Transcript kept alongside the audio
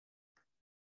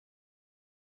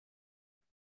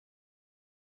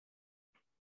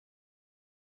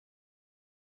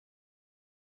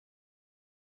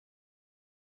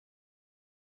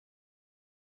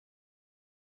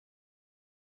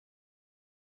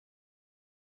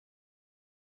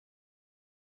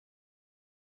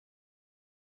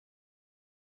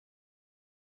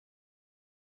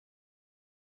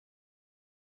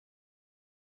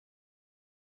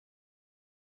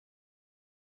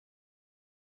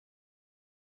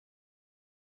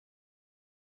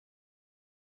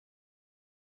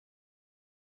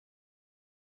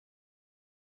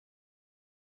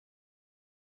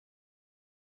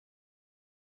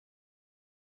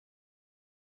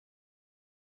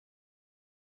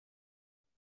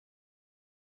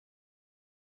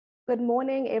Good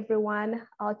morning, everyone.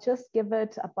 I'll just give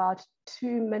it about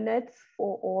 2 minutes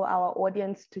for all our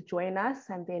audience to join us,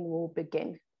 and then we'll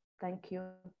begin. Thank you.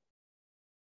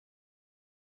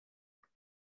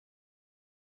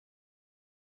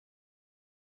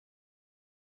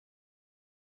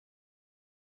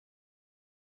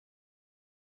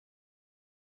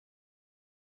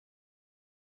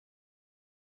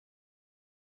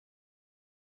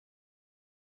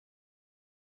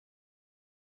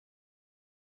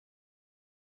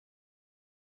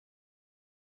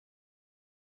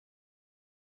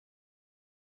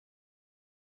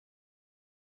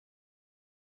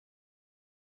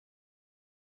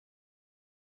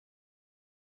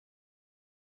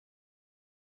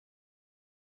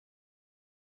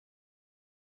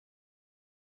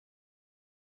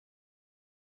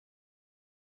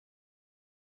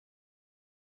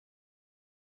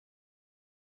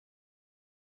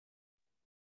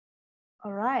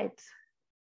 All right.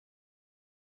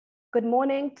 Good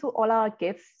morning to all our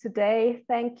guests today.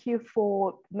 Thank you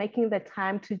for making the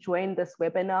time to join this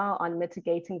webinar on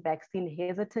mitigating vaccine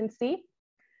hesitancy.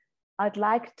 I'd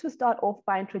like to start off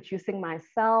by introducing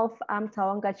myself. I'm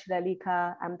Tawanga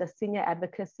Chilalika. I'm the Senior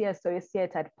Advocacy Associate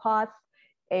at PATH,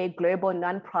 a global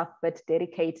nonprofit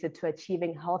dedicated to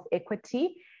achieving health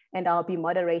equity, and I'll be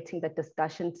moderating the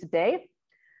discussion today.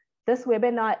 This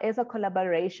webinar is a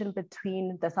collaboration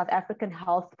between the South African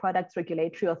Health Products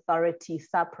Regulatory Authority,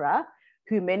 SAHPRA,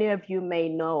 who many of you may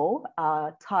know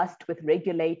are tasked with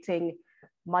regulating,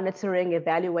 monitoring,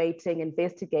 evaluating,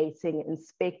 investigating,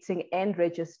 inspecting, and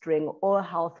registering all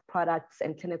health products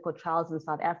and clinical trials in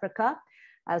South Africa,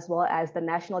 as well as the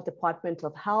National Department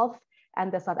of Health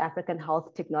and the South African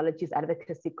Health Technologies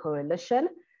Advocacy Coalition.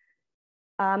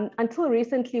 Until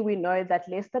recently, we know that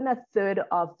less than a third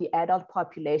of the adult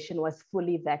population was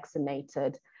fully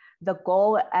vaccinated. The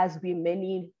goal, as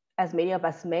many of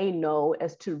us may know,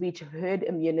 is to reach herd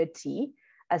immunity,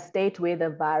 a state where the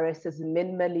virus is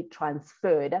minimally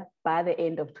transferred by the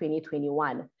end of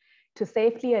 2021. To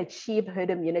safely achieve herd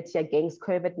immunity against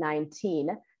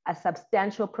COVID-19, a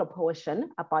substantial proportion,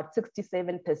 about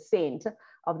 67%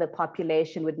 of the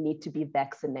population would need to be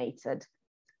vaccinated,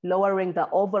 lowering the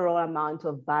overall amount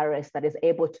of virus that is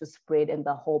able to spread in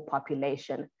the whole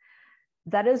population.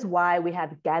 That is why we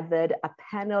have gathered a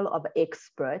panel of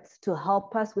experts to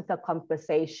help us with a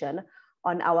conversation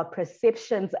on our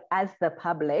perceptions as the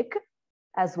public,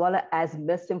 as well as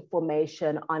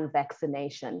misinformation on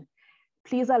vaccination.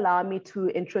 Please allow me to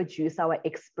introduce our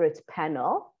expert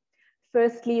panel.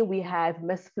 Firstly, we have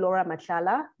Ms. Flora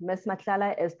Matlala. Ms.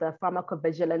 Matlala is the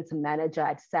Pharmacovigilance Manager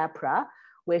at SAHPRA,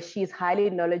 where she's highly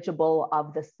knowledgeable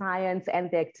of the science and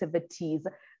the activities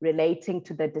relating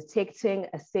to the detecting,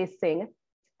 assessing,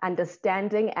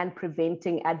 understanding, and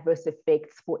preventing adverse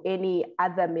effects for any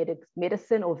other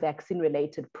medicine or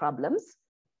vaccine-related problems.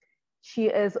 She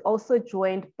is also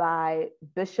joined by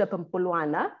Bishop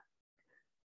Mpulwana.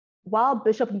 While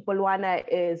Bishop Mpulwana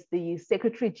is the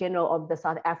Secretary General of the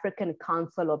South African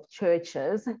Council of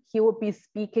Churches, he will be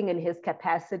speaking in his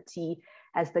capacity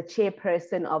as the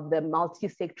chairperson of the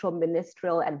Multi-Sectoral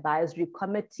Ministerial Advisory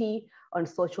Committee on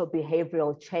Social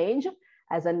Behavioral Change,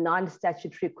 as a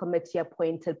non-statutory committee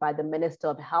appointed by the Minister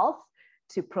of Health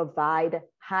to provide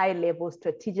high-level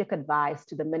strategic advice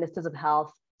to the Ministers of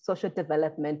Health, Social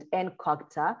Development, and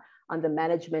COGTA on the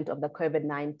management of the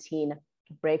COVID-19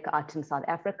 breakout in South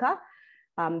Africa.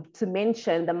 To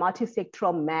mention, the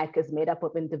multi-sectoral MAC is made up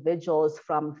of individuals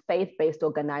from faith-based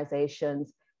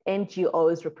organizations,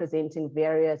 NGOs representing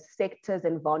various sectors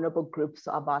and vulnerable groups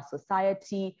of our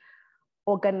society,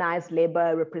 organized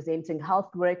labor representing health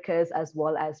workers, as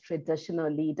well as traditional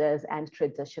leaders and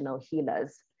traditional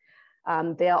healers.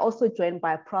 They are also joined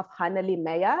by Prof. Haneli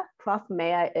Meyer. Prof.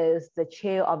 Meyer is the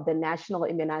chair of the National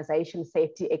Immunization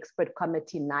Safety Expert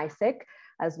Committee, NISEC,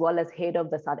 as well as head of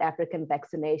the South African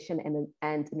Vaccination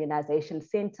and Immunization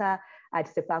Center at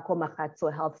Sefako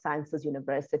Makgatso Health Sciences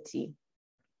University.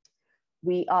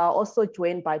 We are also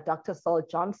joined by Dr. Saul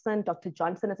Johnson. Dr.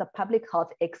 Johnson is a public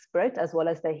health expert, as well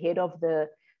as the head of the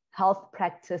health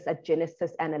practice at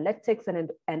Genesis Analytics,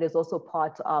 and is also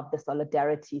part of the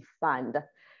Solidarity Fund.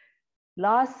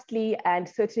 Lastly, and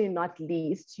certainly not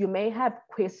least, you may have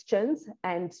questions,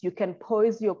 and you can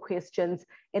pose your questions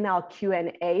in our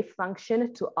Q&A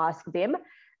function to ask them,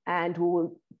 and we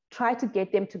will try to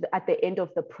get them at the end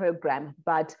of the program.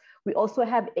 But we also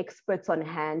have experts on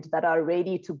hand that are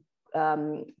ready to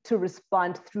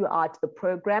respond throughout the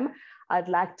program. I'd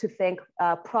like to thank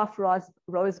Prof.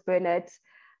 Rose Burnett,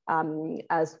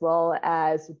 as well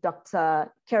as Dr.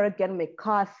 Kerrigan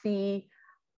McCarthy,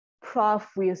 Prof.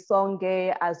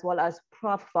 Wisonge, as well as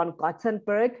Prof. von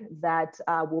Gottenberg, that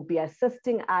will be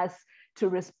assisting us to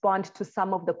respond to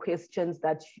some of the questions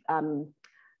that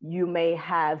you may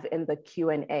have in the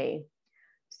Q&A.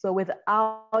 So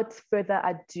without further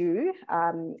ado,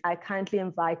 I kindly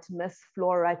invite Ms.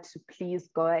 Flora to please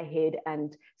go ahead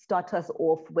and start us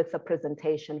off with a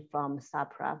presentation from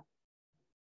SAHPRA.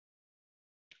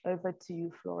 Over to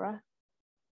you, Flora.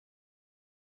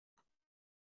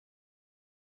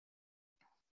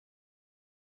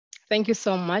 Thank you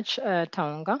so much,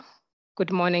 Taonga.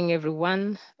 Good morning,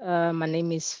 everyone. My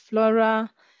name is Flora.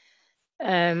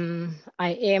 I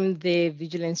am the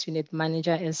Vigilance Unit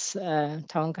Manager, as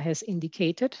Taonga has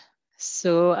indicated.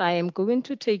 So I am going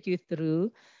to take you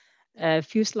through a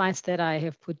few slides that I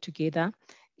have put together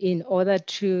in order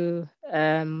to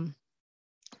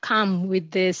come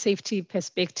with the safety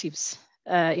perspectives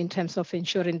in terms of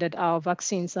ensuring that our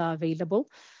vaccines are available,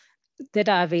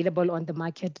 on the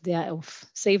market. They are of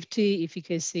safety,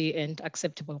 efficacy, and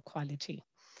acceptable quality.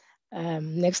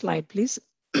 Next slide, please.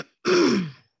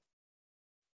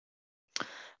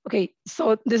 Okay,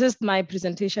 so this is my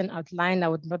presentation outline. I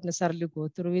would not necessarily go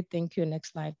through it. Thank you.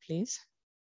 Next slide, please.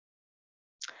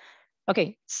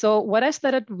 Okay, so what I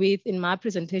started with in my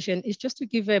presentation is just to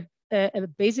give a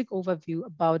basic overview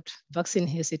about vaccine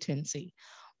hesitancy.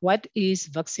 What is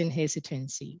vaccine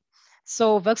hesitancy?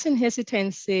 So vaccine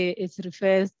hesitancy, it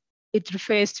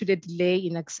refers to the delay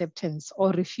in acceptance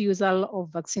or refusal of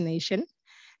vaccination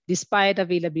despite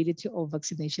availability of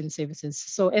vaccination services.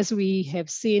 So as we have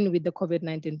seen with the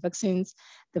COVID-19 vaccines,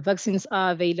 the vaccines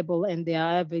are available and they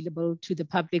are available to the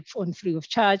public on free of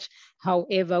charge.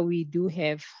 However, we do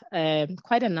have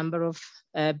quite a number of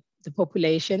the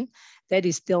population that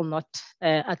is still not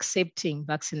accepting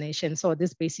vaccination. So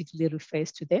this basically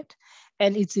refers to that.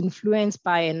 And it's influenced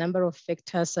by a number of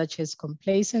factors such as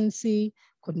complacency,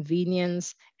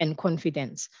 convenience, and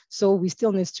confidence. So we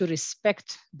still need to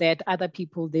respect that other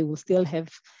people, they will still have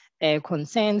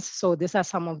concerns. So these are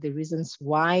some of the reasons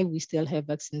why we still have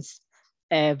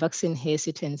vaccine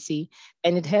hesitancy.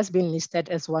 And it has been listed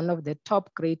as one of the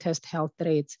top greatest health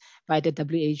threats by the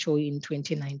WHO in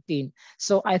 2019.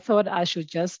 So I thought I should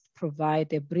just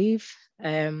provide a brief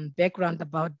background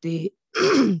about the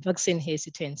vaccine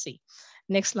hesitancy.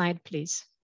 Next slide, please.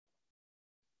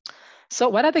 So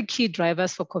what are the key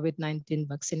drivers for COVID-19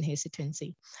 vaccine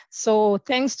hesitancy? So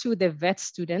thanks to the vet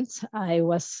students, I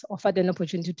was offered an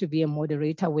opportunity to be a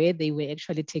moderator where they were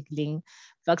actually tackling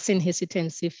vaccine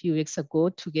hesitancy a few weeks ago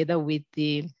together with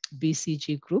the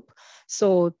BCG group.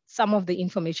 So some of the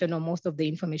information or most of the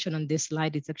information on this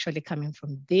slide is actually coming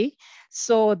from there.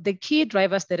 So the key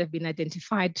drivers that have been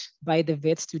identified by the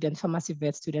vet student, pharmacy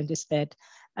vet student, is that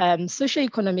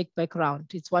socioeconomic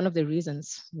background. It's one of the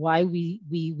reasons why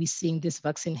we're seeing this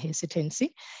vaccine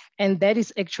hesitancy. And that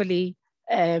is actually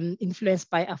influenced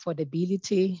by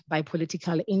affordability, by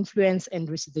political influence, and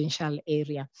residential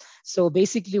area. So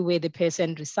basically where the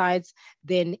person resides,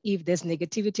 then if there's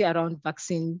negativity around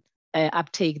vaccine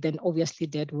uptake, then obviously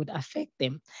that would affect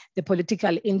them. The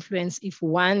political influence, if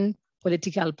one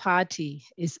political party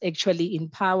is actually in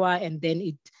power and then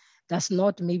it does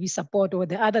not maybe support, or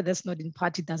the other that's not in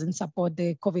party doesn't support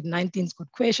the COVID-19's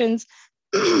good questions,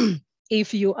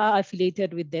 if you are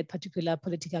affiliated with that particular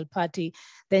political party,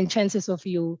 then chances of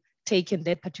you taking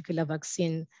that particular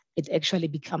vaccine, it actually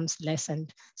becomes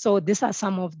lessened. So these are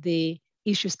some of the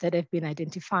issues that have been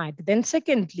identified. Then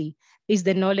secondly, is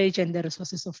the knowledge and the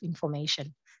resources of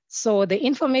information. So the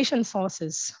information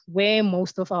sources where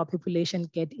most of our population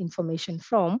get information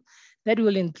from, that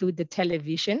will include the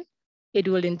television, it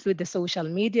will include the social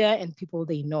media and people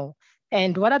they know.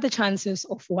 And what are the chances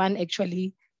of one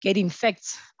actually getting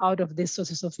facts out of these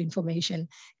sources of information?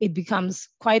 It becomes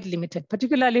quite limited,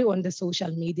 particularly on the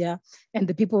social media and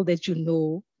the people that you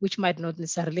know, which might not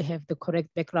necessarily have the correct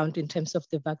background in terms of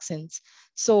the vaccines.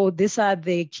 So these are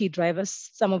the key drivers,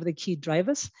 some of the key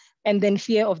drivers, and then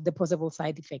fear of the possible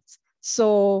side effects.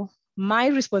 So my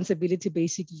responsibility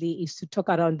basically is to talk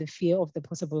around the fear of the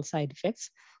possible side effects,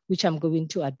 which I'm going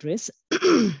to address.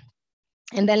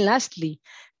 And then lastly,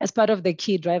 as part of the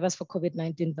key drivers for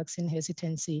COVID-19 vaccine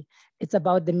hesitancy, it's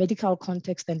about the medical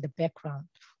context and the background,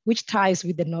 which ties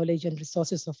with the knowledge and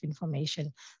resources of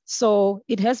information. So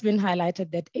it has been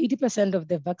highlighted that 80% of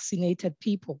the vaccinated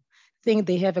people think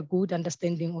they have a good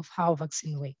understanding of how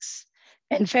vaccine works.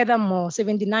 And furthermore,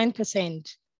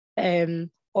 79%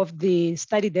 of the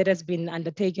study that has been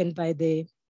undertaken by the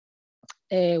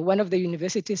one of the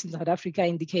universities in South Africa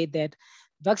indicate that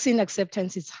vaccine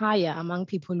acceptance is higher among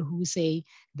people who say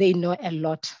they know a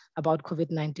lot about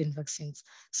COVID-19 vaccines.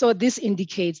 So this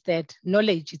indicates that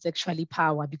knowledge is actually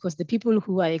power, because the people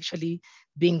who are actually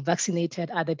being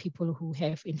vaccinated are the people who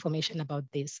have information about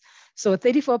this. So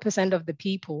 34% of the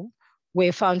people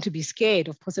were found to be scared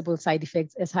of possible side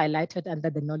effects as highlighted under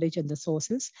the knowledge and the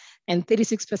sources. And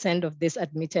 36% of this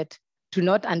admitted to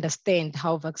not understand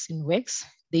how vaccine works.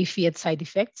 They feared side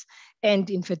effects and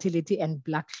infertility and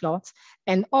blood clots.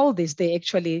 And all this, they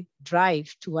actually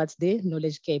drive towards the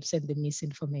knowledge gaps and the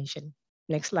misinformation.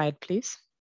 Next slide, please.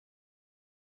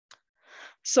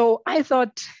 So I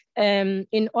thought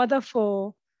in order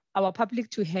for our public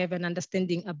to have an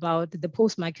understanding about the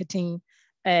post-marketing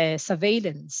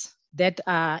surveillance that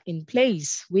are in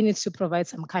place, we need to provide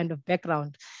some kind of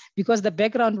background, because the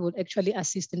background would actually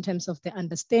assist in terms of the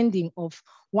understanding of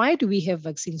why do we have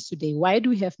vaccines today? Why do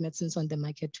we have medicines on the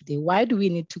market today? Why do we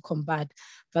need to combat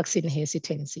vaccine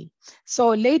hesitancy? So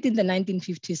late in the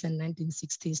 1950s and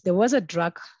 1960s, there was a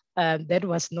drug that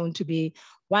was known to be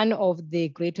one of the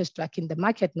greatest drugs in the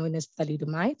market, known as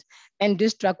thalidomide. And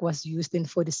this drug was used in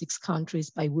 46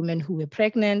 countries by women who were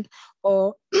pregnant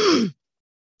or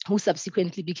who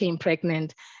subsequently became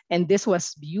pregnant, and this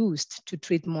was used to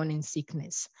treat morning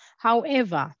sickness.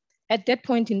 However, at that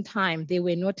point in time, there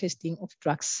were no testing of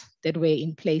drugs that were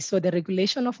in place. So the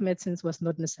regulation of medicines was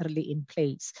not necessarily in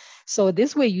place. So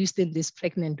these were used in these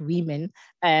pregnant women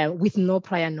with no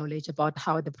prior knowledge about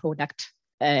how the product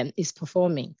is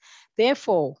performing.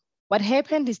 Therefore, what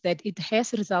happened is that it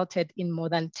has resulted in more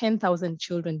than 10,000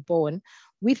 children born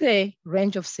with a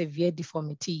range of severe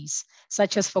deformities,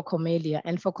 such as phocomelia.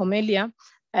 And phocomelia,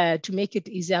 to make it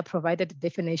easier, provided a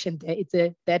definition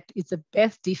that it's a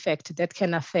birth defect that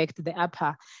can affect the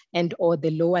upper and or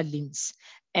the lower limbs.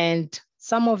 And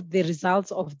some of the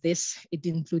results of this, it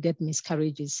included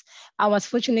miscarriages. I was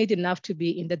fortunate enough to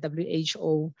be in the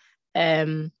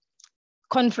WHO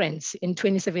conference in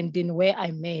 2017, where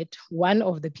I met one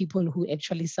of the people who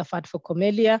actually suffered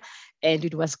phocomelia, and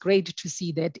it was great to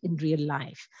see that in real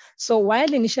life. So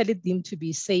while initially deemed to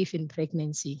be safe in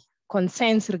pregnancy,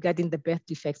 concerns regarding the birth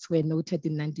defects were noted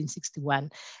in 1961,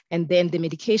 and then the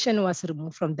medication was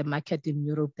removed from the market in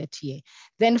Europe that year.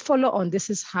 Then follow on, this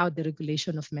is how the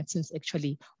regulation of medicines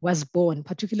actually was born,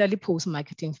 particularly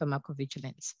post-marketing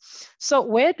pharmacovigilance. So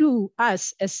where do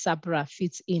us as SAHPRA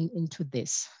fits into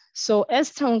this? So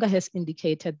as Tonga has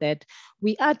indicated that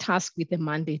we are tasked with a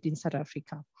mandate in South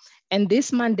Africa. And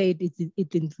this mandate,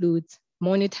 it includes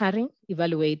monitoring,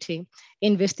 evaluating,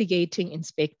 investigating,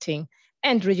 inspecting,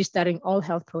 and registering all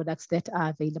health products that are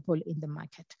available in the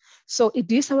market. So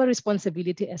it is our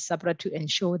responsibility as SAHPRA to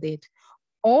ensure that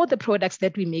all the products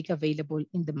that we make available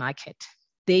in the market,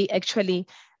 we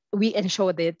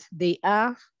ensure that they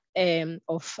are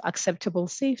of acceptable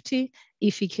safety,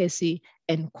 efficacy,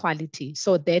 and quality.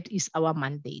 So that is our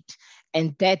mandate.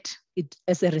 And that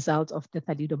as a result of the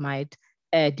thalidomide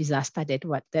disaster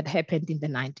that happened in the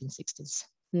 1960s.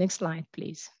 Next slide,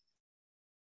 please.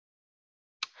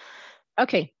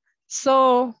 Okay,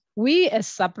 so we as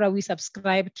SAHPRA, we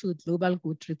subscribe to Global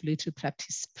Good Regulatory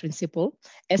Practice Principle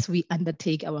as we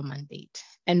undertake our mandate.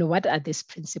 And what are these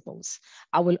principles?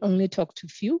 I will only talk to a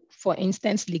few. For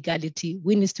instance, legality.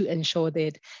 We need to ensure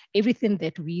that everything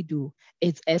that we do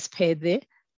is as per the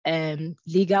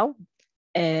legal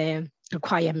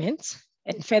requirements.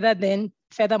 And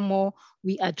furthermore,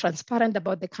 we are transparent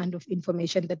about the kind of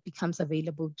information that becomes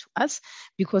available to us,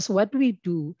 because what we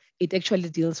do, it actually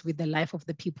deals with the life of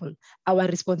the people. Our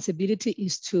responsibility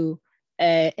is to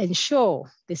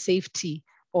ensure the safety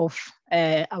of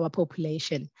our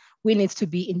population. We need to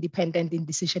be independent in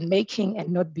decision-making and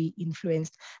not be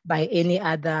influenced by any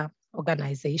other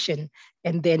organization.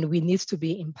 And then we need to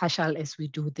be impartial as we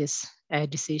do this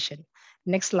decision.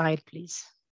 Next slide, please.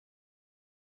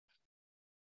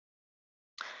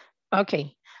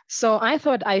 Okay, so I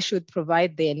thought I should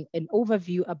provide then an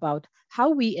overview about how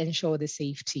we ensure the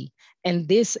safety. And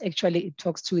this actually, it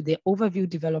talks to the overview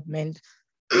development,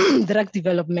 drug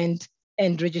development,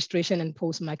 and registration and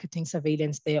post-marketing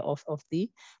surveillance thereof of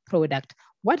the product.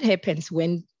 What happens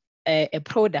when a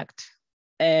product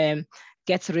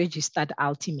gets registered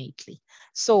ultimately?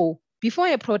 So before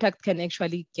a product can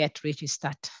actually get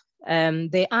registered,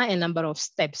 there are a number of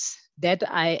steps that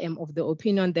I am of the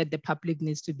opinion that the public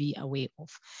needs to be aware of.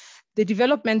 The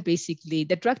development, basically,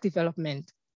 the drug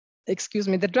development, it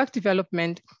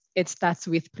starts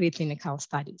with preclinical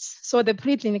studies. So the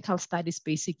preclinical studies,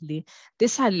 basically,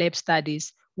 these are lab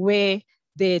studies where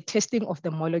the testing of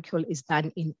the molecule is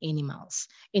done in animals,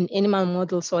 in animal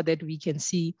models, so that we can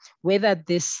see whether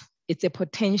it's a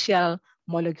potential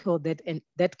molecule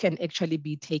that can actually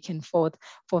be taken forth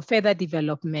for further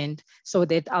development so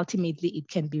that ultimately it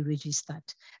can be registered.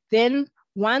 Then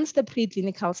once the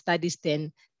preclinical studies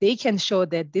done, they can show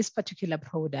that this particular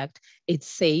product is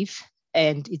safe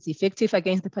and it's effective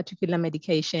against the particular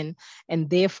medication, and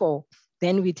therefore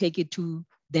then we take it to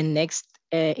the next,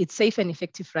 it's safe and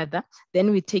effective rather,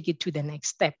 then we take it to the next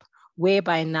step,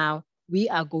 whereby now we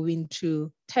are going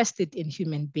to test it in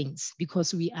human beings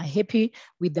because we are happy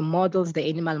with the models, the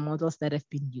animal models that have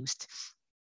been used.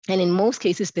 And in most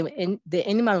cases, the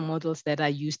animal models that are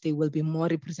used, they will be more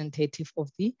representative of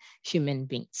the human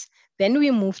beings. Then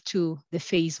we move to the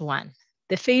phase 1.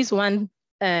 The phase 1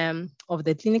 of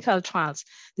the clinical trials,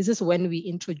 this is when we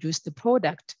introduce the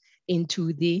product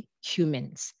into the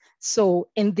humans. So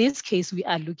in this case, we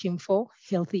are looking for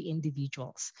healthy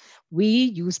individuals. We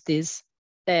use this,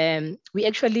 we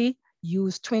actually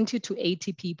use 20 to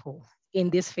 80 people in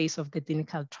this phase of the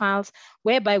clinical trials,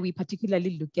 whereby we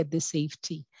particularly look at the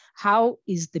safety. How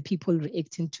is the people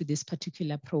reacting to this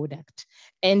particular product?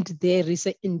 And there is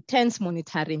an intense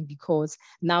monitoring because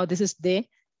now this is the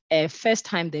first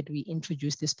time that we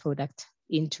introduce this product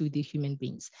into the human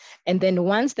beings. And then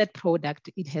once that product,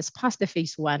 it has passed the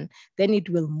phase 1, then it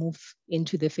will move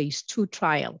into the phase 2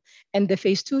 trial. And the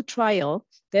phase 2 trial,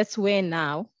 that's where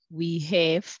now we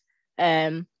have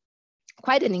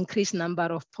quite an increased number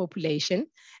of population.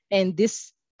 And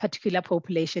this particular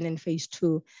population in phase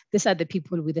 2, these are the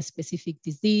people with a specific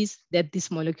disease that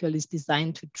this molecule is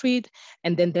designed to treat.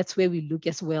 And then that's where we look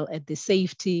as well at the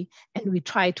safety, and we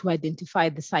try to identify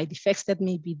the side effects that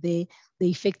may be there. The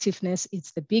effectiveness,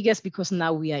 it's the biggest because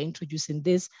now we are introducing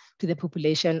this to the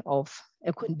population of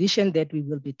a condition that we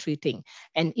will be treating.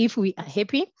 And if we are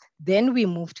happy, then we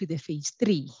move to the phase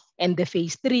 3. And the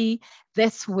phase 3,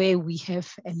 that's where we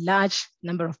have a large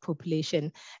number of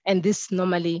population. And this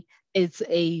normally is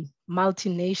a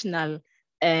multinational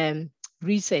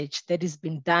research that has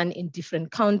been done in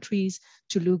different countries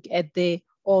to look at the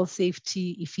all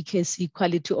safety, efficacy,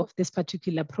 quality of this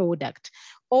particular product.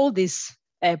 All these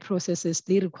processes,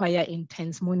 they require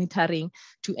intense monitoring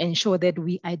to ensure that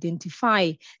we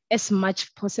identify as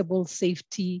much possible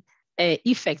safety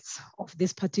effects of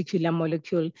this particular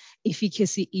molecule,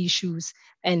 efficacy issues,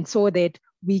 and so that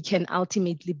we can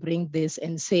ultimately bring this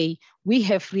and say, we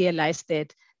have realized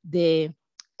that the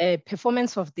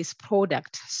performance of this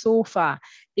product so far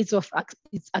it's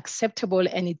acceptable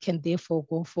and it can therefore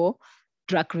go for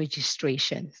drug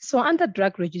registration. So under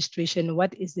drug registration,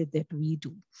 what is it that we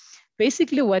do?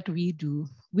 Basically what we do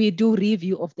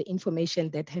review of the information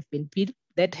that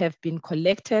have been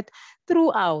collected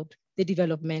throughout the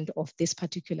development of this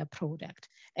particular product.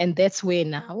 And that's where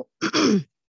now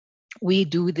we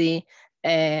do the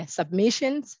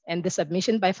submissions, and the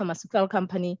submission by pharmaceutical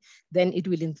company, then it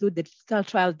will include the clinical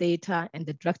trial data and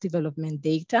the drug development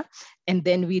data. And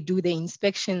then we do the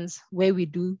inspections where we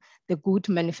do the good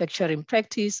manufacturing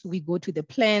practice. We go to the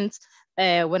plants.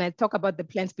 When I talk about the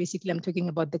plants, basically I'm talking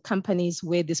about the companies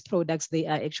where these products, they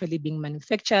are actually being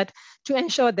manufactured to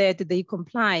ensure that they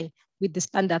comply with the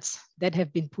standards that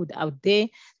have been put out there.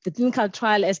 The clinical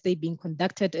trial as they've been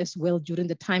conducted as well, during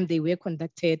the time they were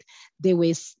conducted,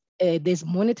 there's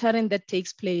monitoring that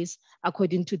takes place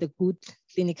according to the good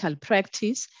clinical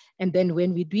practice. And then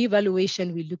when we do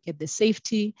evaluation, we look at the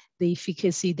safety, the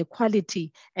efficacy, the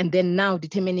quality, and then now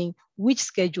determining which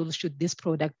schedule should this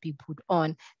product be put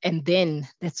on. And then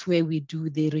that's where we do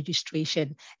the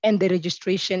registration. And the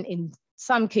registration, in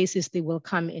some cases, they will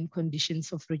come in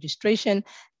conditions of registration,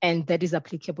 and that is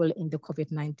applicable in the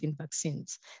COVID-19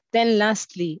 vaccines. Then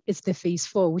lastly, it's the phase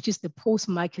 4, which is the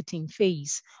post-marketing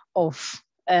phase of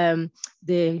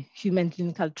the human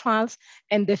clinical trials.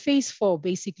 And the phase 4,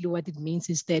 basically what it means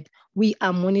is that we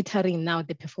are monitoring now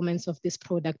the performance of this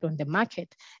product on the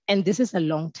market. And this is a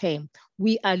long term.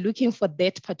 We are looking for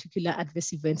that particular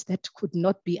adverse events that could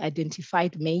not be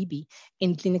identified maybe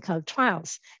in clinical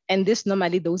trials. And this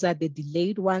normally, those are the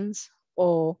delayed ones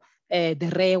or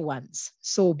the rare ones.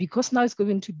 So because now it's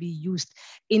going to be used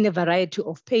in a variety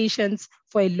of patients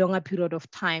for a longer period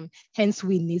of time, hence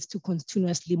we need to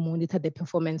continuously monitor the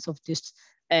performance of this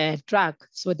drug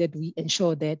so that we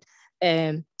ensure that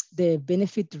the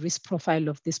benefit risk profile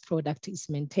of this product is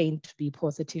maintained to be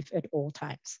positive at all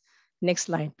times. Next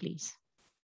slide, please.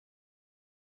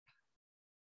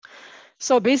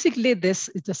 So basically, this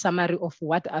is a summary of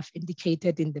what I've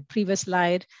indicated in the previous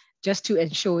slide, just to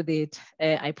ensure that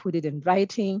I put it in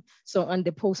writing. So on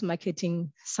the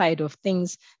post-marketing side of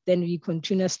things, then we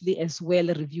continuously as well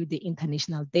review the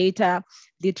international data,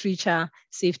 literature,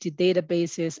 safety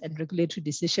databases, and regulatory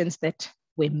decisions that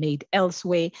were made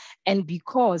elsewhere. And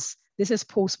because This is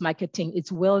post-marketing,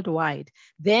 it's worldwide.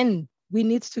 Then we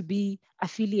need to be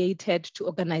affiliated to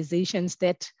organizations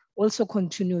that also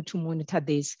continue to monitor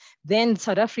this. Then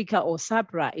South Africa, or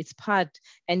SAHPRA, is part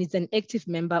and is an active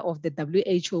member of the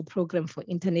WHO Program for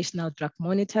International Drug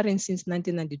Monitoring since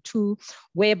 1992,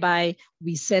 whereby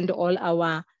we send all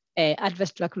our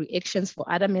adverse drug reactions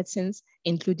for other medicines,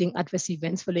 including adverse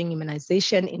events following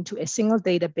immunization, into a single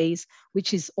database,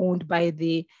 which is owned by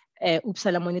the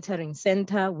Uppsala Monitoring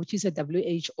Center, which is a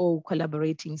WHO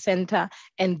collaborating center,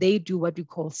 and they do what we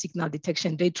call signal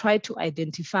detection. They try to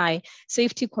identify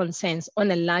safety concerns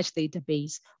on a large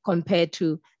database compared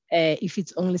to if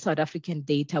it's only South African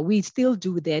data. We still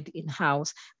do that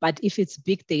in-house, but if it's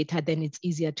big data, then it's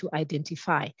easier to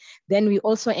identify. Then we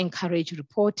also encourage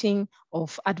reporting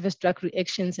of adverse drug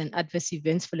reactions and adverse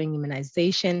events following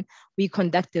immunization. We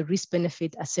conduct the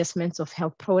risk-benefit assessments of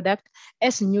health product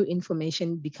as new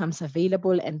information becomes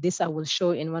available, and this I will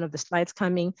show in one of the slides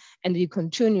coming, and we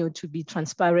continue to be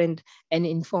transparent and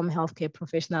inform healthcare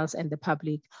professionals and the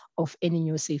public of any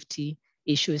new safety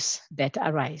issues that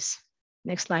arise.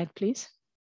 Next slide, please.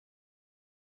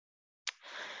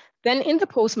 Then in the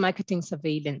post-marketing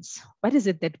surveillance, what is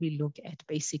it that we look at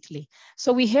basically?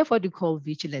 So we have what we call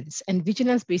vigilance, and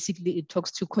vigilance basically, it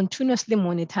talks to continuously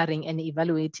monitoring and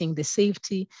evaluating the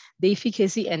safety, the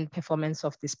efficacy and performance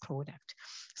of this product.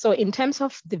 So in terms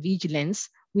of the vigilance,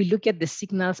 we look at the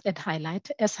signals as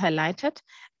highlighted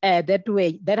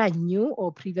that are new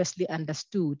or previously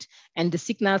understood. And the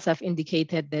signals have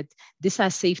indicated that these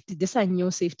are new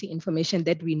safety information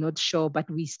that we're not sure, but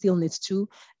we still need to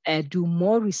do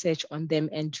more research on them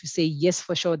and to say, yes,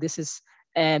 for sure, this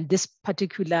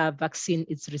particular vaccine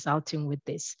is resulting with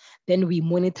this. Then we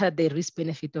monitor the risk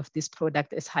benefit of this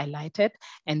product as highlighted.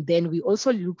 And then we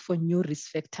also look for new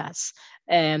risk factors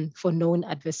for known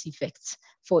adverse effects.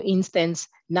 For instance,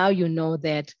 now you know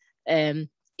that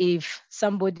if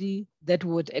somebody that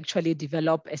would actually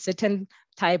develop a certain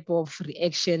type of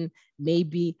reaction,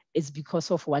 maybe it's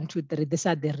because of 1, 2, 3, these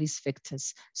are the risk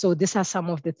factors. So these are some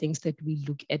of the things that we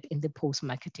look at in the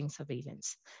post-marketing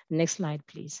surveillance. Next slide,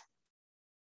 please.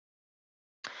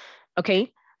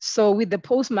 Okay, so with the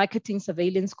post-marketing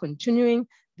surveillance continuing,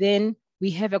 then we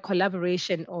have a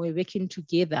collaboration, or we're working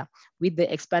together with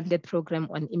the expanded program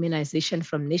on immunization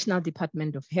from National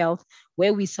Department of Health,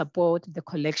 where we support the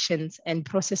collections and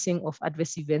processing of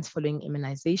adverse events following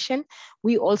immunization.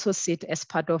 We also sit as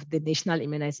part of the National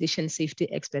Immunization Safety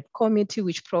Expert Committee,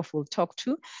 which Prof will talk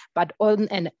to, but on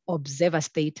an observer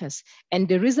status. And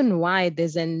the reason why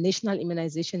there's a National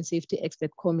Immunization Safety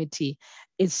Expert Committee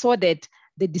is so that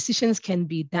the decisions can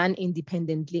be done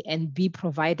independently and be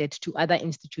provided to other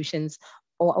institutions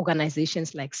or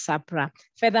organizations like SAHPRA.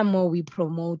 Furthermore, we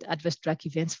promote adverse drug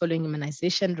events following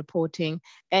immunization reporting,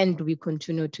 and we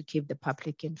continue to keep the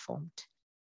public informed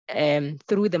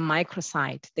through the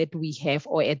microsite that we have,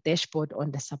 or a dashboard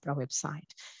on the SAHPRA website.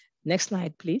 Next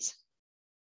slide, please.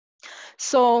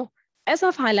 So, as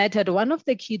I've highlighted, one of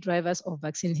the key drivers of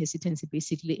vaccine hesitancy,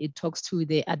 basically, it talks to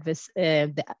the adverse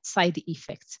the side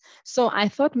effects. So I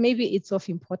thought maybe it's of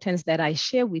importance that I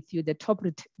share with you the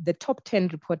top 10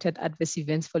 reported adverse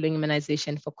events following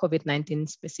immunization for COVID-19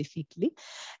 specifically,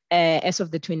 as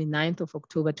of the 29th of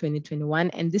October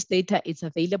 2021. And this data is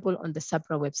available on the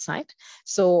SAHPRA website.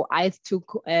 So I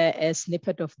took a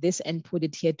snippet of this and put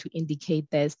it here to indicate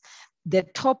this. The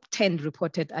top 10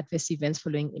 reported adverse events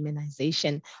following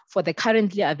immunization for the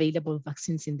currently available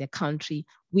vaccines in the country.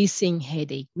 We're seeing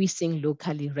headache, we're seeing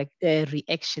local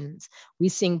reactions,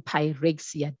 we're seeing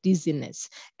pyrexia, dizziness.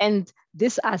 And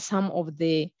these are some of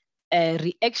the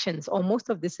reactions, or most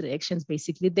of these reactions,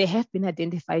 basically, they have been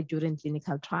identified during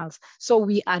clinical trials. So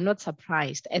we are not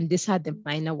surprised, and these are the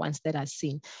minor ones that are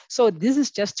seen. So this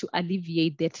is just to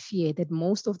alleviate that fear that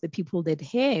most of the people that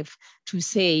have to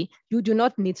say, you do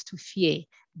not need to fear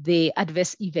the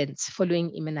adverse events following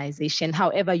immunization.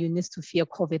 However, you need to fear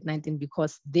COVID-19,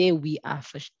 because there we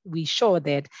show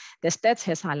that the stats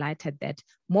has highlighted that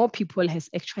more people has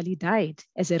actually died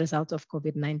as a result of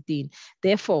COVID-19.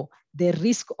 Therefore, the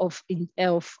risk of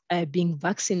being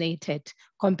vaccinated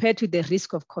compared to the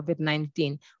risk of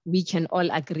COVID-19, we can all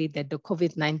agree that the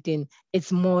COVID-19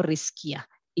 is more riskier.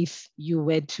 If you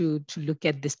were to look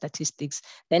at the statistics,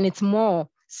 then it's more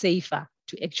safer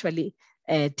to actually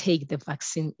take the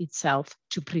vaccine itself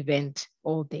to prevent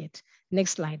all that.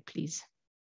 Next slide, please.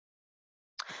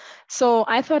 So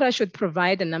I thought I should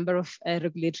provide a number of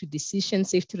regulatory decisions,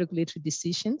 safety regulatory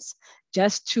decisions,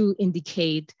 just to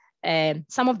indicate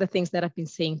some of the things that I've been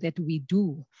saying that we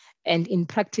do, and in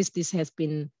practice, this has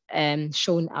been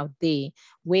shown out there,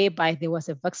 whereby there was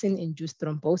a vaccine-induced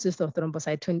thrombosis or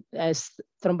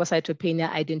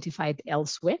thrombocytopenia identified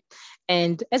elsewhere.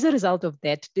 And as a result of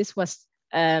that, this was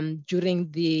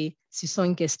during the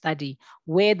Sisonke study,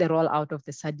 where the rollout of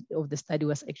the study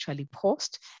was actually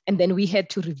paused. And then we had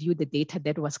to review the data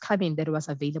that was coming, that was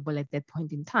available at that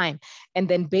point in time. And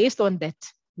then based on that,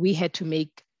 we had to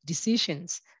make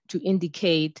decisions to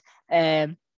indicate,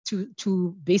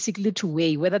 to basically to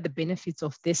weigh whether the benefits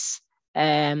of this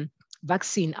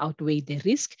vaccine outweigh the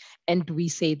risk. And we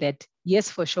say that, yes,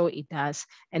 for sure it does.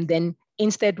 And then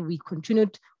instead we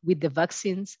continued with the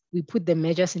vaccines. We put the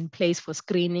measures in place for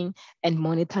screening and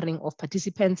monitoring of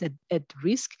participants at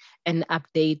risk, and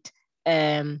update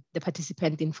the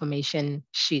participant information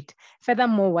sheet.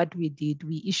 Furthermore, what we did,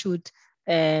 we issued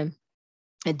a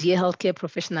Dear Healthcare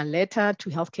Professional letter to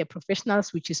healthcare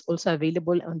professionals, which is also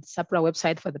available on the SAHPRA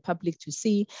website for the public to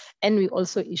see. And we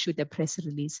also issued a press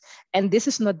release. And this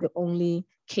is not the only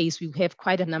case. We have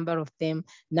quite a number of them.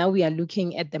 Now we are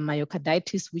looking at the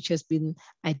myocarditis, which has been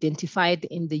identified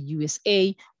in the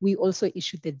USA. We also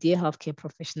issued the Dear Healthcare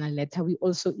Professional letter. We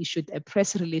also issued a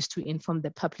press release to inform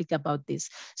the public about this.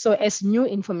 So as new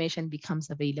information becomes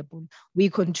available, we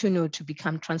continue to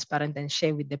become transparent and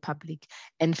share with the public.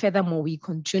 And furthermore, we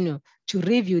continue to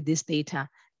review this data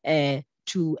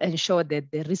to ensure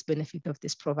that the risk benefit of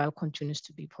this profile continues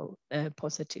to be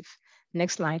positive.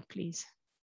 Next slide, please.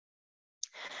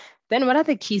 Then what are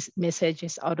the key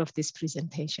messages out of this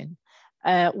presentation?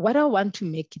 What I want to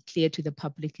make it clear to the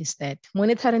public is that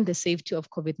monitoring the safety of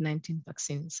COVID-19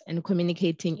 vaccines and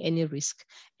communicating any risk,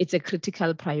 it's a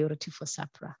critical priority for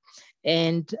SAHPRA.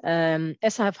 And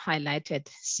as I've highlighted,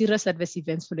 serious adverse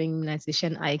events following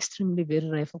immunization are extremely very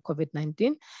rare for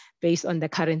COVID-19 based on the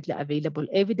currently available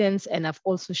evidence. And I've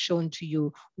also shown to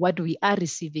you what we are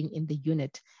receiving in the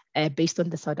unit based on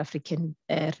the South African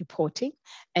reporting.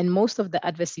 And most of the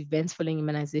adverse events following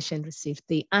immunization received,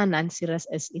 they are non-serious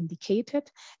as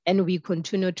indicated. And we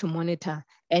continue to monitor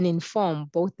and inform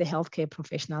both the healthcare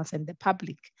professionals and the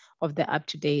public of the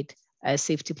up-to-date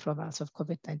safety profiles of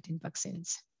COVID-19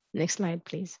 vaccines. Next slide,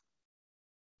 please.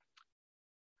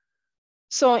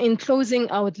 So in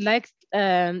closing, I would like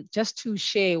just to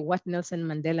share what Nelson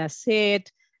Mandela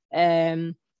said.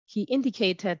 He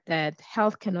indicated that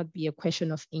health cannot be a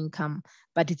question of income,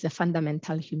 but it's a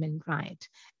fundamental human right.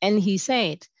 And he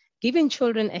said, giving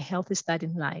children a healthy start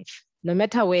in life, no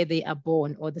matter where they are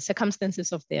born or the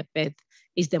circumstances of their birth,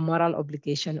 is the moral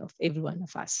obligation of every one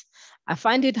of us. I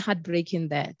find it heartbreaking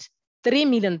that 3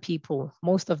 million people,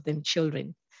 most of them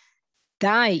children,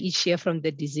 die each year from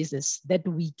the diseases that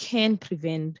we can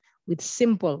prevent with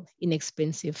simple,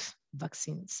 inexpensive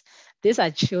vaccines. These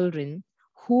are children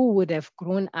who would have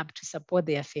grown up to support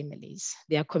their families,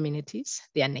 their communities,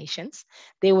 their nations.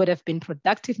 They would have been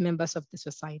productive members of the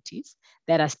societies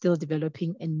that are still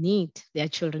developing and need their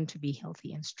children to be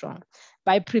healthy and strong.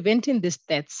 By preventing these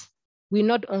deaths, we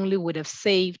not only would have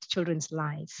saved children's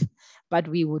lives, but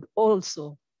we would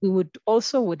also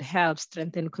help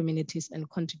strengthen communities and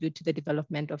contribute to the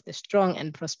development of the strong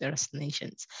and prosperous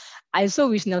nations. I so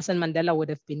wish Nelson Mandela would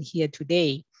have been here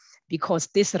today, because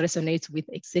this resonates with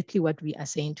exactly what we are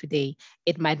saying today.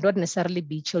 It might not necessarily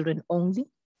be children only.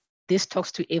 This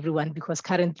talks to everyone, because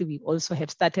currently we also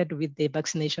have started with the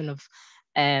vaccination of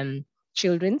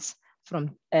children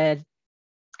from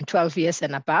 12 years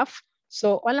and above.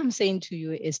 So all I'm saying to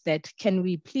you is that, can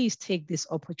we please take this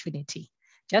opportunity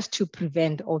just to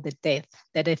prevent all the deaths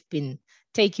that have been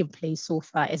taking place so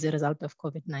far as a result of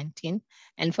COVID-19.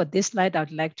 And for this slide,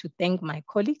 I'd like to thank my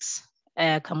colleagues,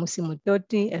 Kamusi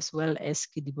Mutoti, as well as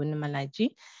Kidibone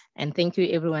Malaji. And thank you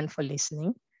everyone for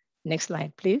listening. Next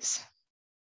slide, please.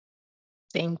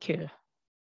 Thank you.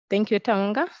 Thank you,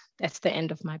 Taonga. That's the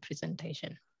end of my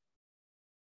presentation.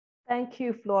 Thank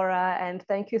you, Flora, and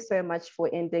thank you so much for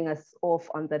ending us off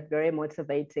on that very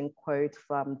motivating quote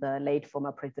from the late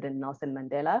former President Nelson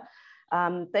Mandela.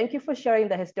 Thank you for sharing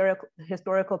the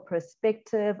historical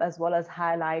perspective, as well as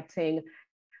highlighting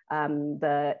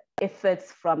the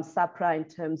efforts from SAHPRA in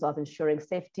terms of ensuring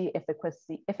safety,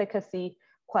 efficacy,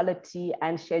 quality,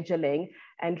 and scheduling,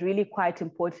 and really quite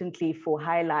importantly for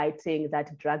highlighting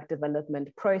that drug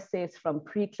development process from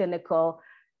preclinical,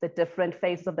 the different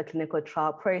phases of the clinical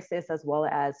trial process, as well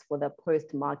as for the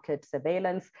post-market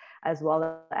surveillance, as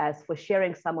well as for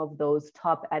sharing some of those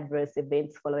top adverse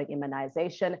events following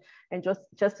immunization. And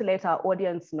just to let our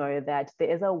audience know that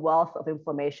there is a wealth of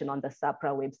information on the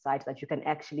SAHPRA website that you can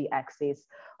actually access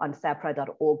on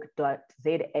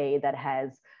sahpra.org.za that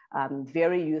has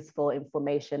Very useful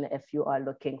information if you are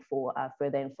looking for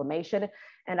further information.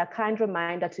 And a kind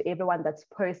reminder to everyone that's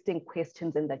posting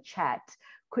questions in the chat,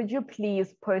 could you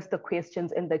please post the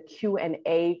questions in the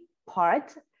Q&A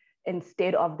part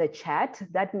instead of the chat?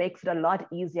 That makes it a lot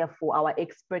easier for our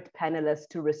expert panelists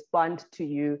to respond to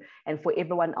you and for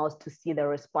everyone else to see the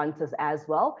responses as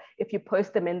well. If you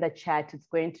post them in the chat, it's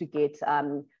going to get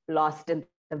lost in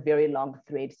a very long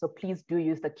thread. So please do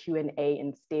use the Q&A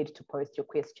instead to post your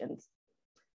questions.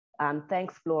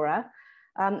 Thanks, Flora.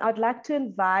 I'd like to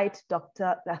invite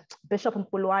Bishop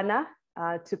Mpulwana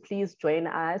to please join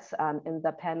us in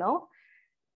the panel.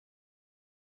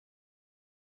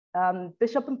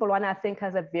 Bishop Mpulwana, I think,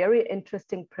 has a very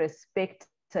interesting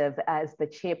perspective as the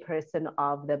chairperson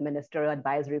of the Ministerial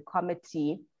Advisory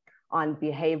Committee on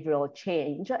Behavioral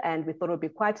Change. And we thought it would be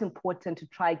quite important to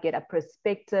try get a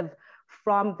perspective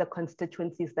from the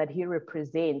constituencies that he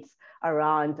represents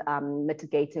around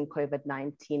mitigating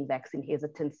COVID-19 vaccine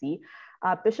hesitancy.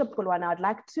 Bishop Mpulwana, I'd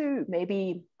like to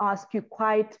maybe ask you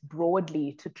quite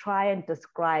broadly to try and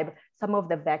describe some of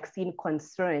the vaccine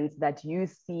concerns that you're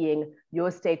seeing your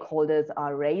stakeholders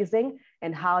are raising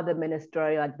and how the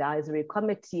Ministerial Advisory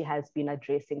Committee has been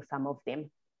addressing some of them.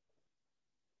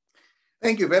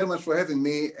 Thank you very much for having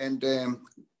me, and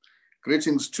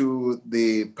greetings to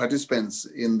the participants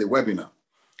in the webinar.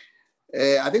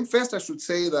 I think first I should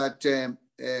say that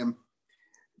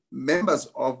members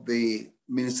of the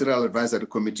Ministerial Advisory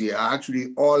Committee are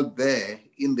actually all there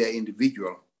in their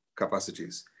individual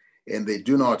capacities, and they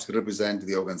do not represent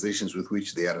the organizations with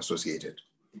which they are associated.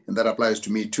 And that applies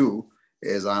to me too,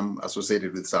 as I'm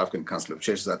associated with South African Council of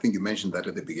Churches. I think you mentioned that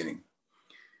at the beginning.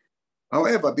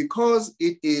 However, because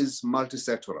it is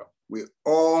multi-sectoral, we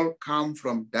all come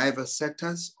from diverse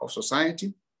sectors of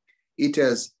society. It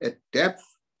has a depth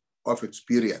of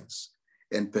experience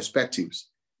and perspectives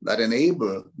that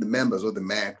enable the members of the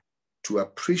MAC to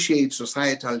appreciate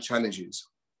societal challenges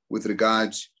with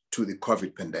regards to the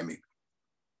COVID pandemic.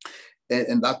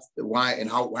 And that's why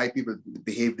and why people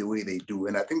behave the way they do.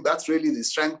 And I think that's really the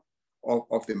strength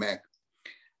of the MAC.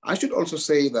 I should also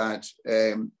say that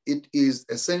it is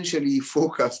essentially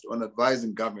focused on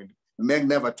advising government. The MAC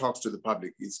never talks to the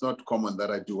public. It's not common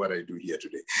that I do what I do here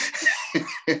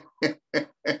today.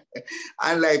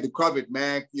 Unlike the COVID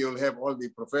MAC, you'll have all the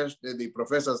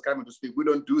professors coming to speak. We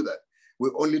don't do that. We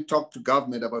only talk to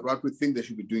government about what we think they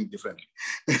should be doing differently.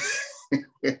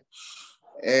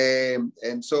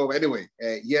 And so anyway,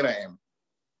 here I am.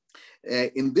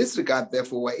 In this regard,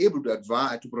 therefore, we're able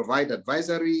to provide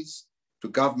advisories to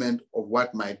government of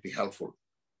what might be helpful.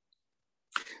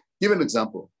 Give an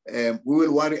example. We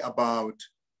will worry about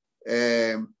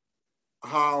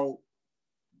how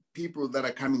people that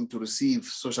are coming to receive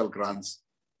social grants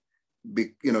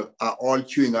are all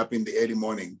queuing up in the early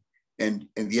morning, and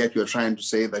yet you're trying to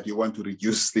say that you want to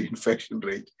reduce the infection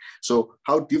rate. So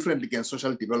how differently can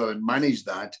social development manage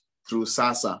that through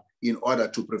SAHPRA in order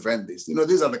to prevent this?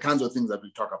 These are the kinds of things that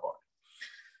we talk about.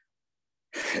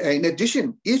 In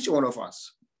addition, each one of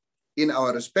us in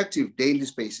our respective daily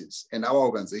spaces and our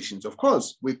organizations, of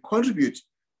course, we contribute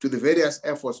to the various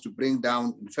efforts to bring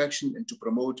down infection and to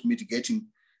promote mitigating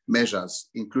measures,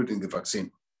 including the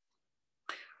vaccine.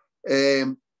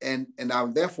 And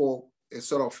I'll therefore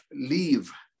sort of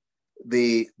leave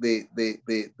the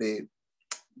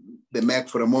MAC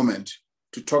for a moment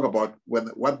to talk about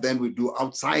what then we do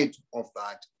outside of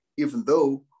that, even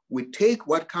though we take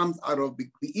what comes out of the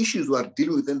issues we are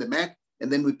dealing with in the MAC,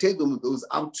 and then we take those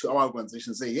out to our organization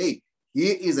and say, hey,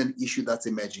 here is an issue that's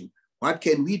emerging. What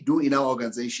can we do in our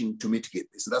organization to mitigate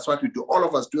this? So that's what we do. All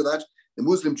of us do that. The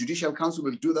Muslim Judicial Council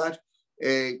will do that.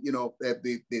 The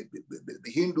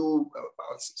Hindu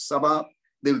Sabha,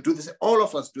 they will do this. All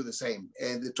of us do the same.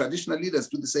 And the traditional leaders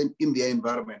do the same in their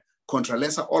environment. Contra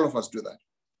Lesser, all of us do that.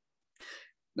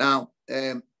 Now,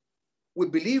 we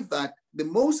believe that the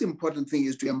most important thing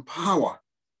is to empower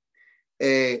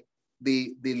the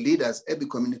leaders at the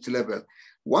community level.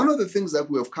 One of the things that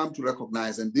we have come to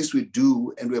recognize, and this we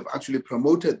do, and we have actually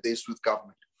promoted this with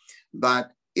government,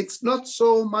 that it's not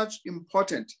so much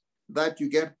important that you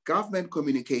get government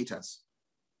communicators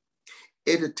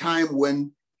at a time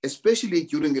when, especially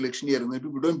during election year, when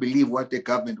people don't believe what the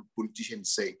government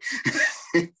politicians say,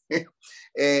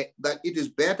 that it is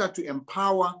better to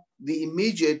empower the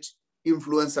immediate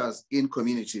influencers in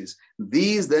communities.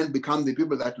 These then become the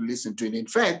people that you listen to. And in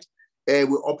fact,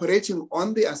 we're operating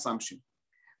on the assumption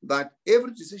that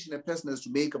every decision a person has to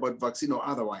make about vaccine or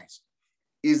otherwise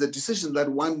is a decision that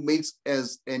one makes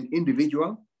as an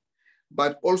individual,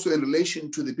 but also in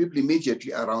relation to the people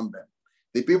immediately around them.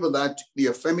 The people that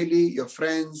your family, your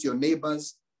friends, your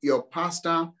neighbors, your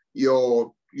pastor,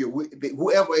 your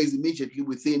whoever is immediately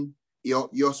within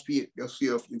your sphere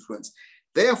of influence.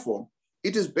 Therefore,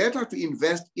 it is better to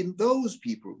invest in those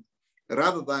people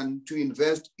rather than to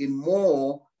invest in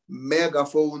more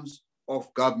megaphones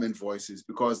of government voices,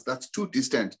 because that's too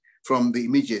distant from the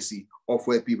immediacy of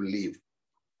where people live.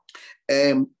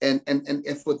 And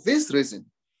for this reason,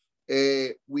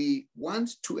 we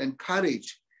want to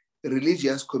encourage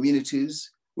religious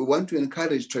communities. We want to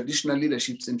encourage traditional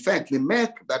leaderships. In fact, the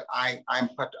MEC that I'm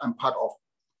part of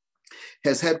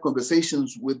has had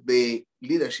conversations with the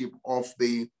leadership of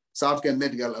the South African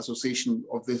Medical Association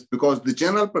of this, because the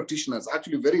general practitioners are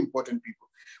actually very important people.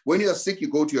 When you're sick, you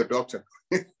go to your doctor.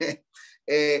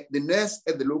 The nurse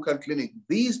at the local clinic,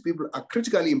 these people are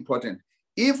critically important.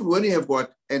 Even when you have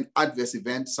got an adverse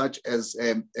event, such as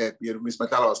Ms.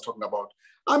 Matala was talking about,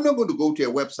 I'm not going to go to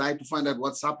a website to find out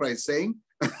what SAHPRA is saying.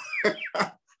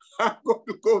 I'm going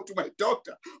to go to my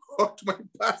doctor or to my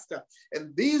pastor.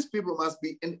 And these people must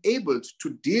be enabled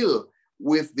to deal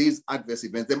with these adverse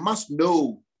events. They must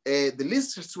know the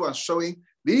lists who are showing,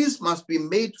 these must be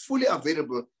made fully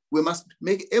available. We must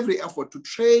make every effort to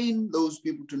train those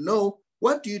people to know,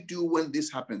 what do you do when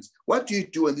this happens? What do you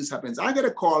do when this happens? I got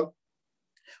a call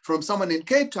from someone in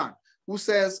Cape Town who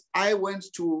says, I went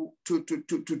to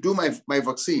do my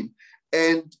vaccine,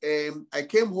 and I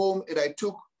came home and I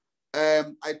took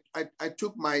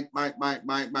my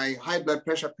high blood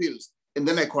pressure pills, and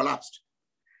then I collapsed.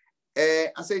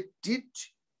 I said, did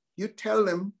you tell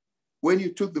them when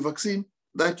you took the vaccine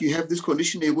that you have this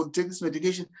condition, you're going to take this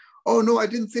medication? Oh, no, I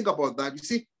didn't think about that. You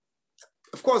see,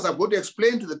 of course, I've got to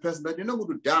explain to the person that you're not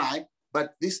going to die,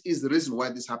 but this is the reason why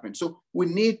this happened. So we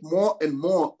need more and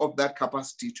more of that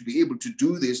capacity to be able to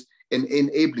do this and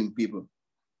enabling people.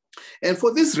 And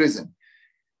for this reason,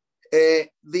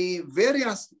 the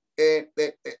various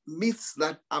myths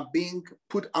that are being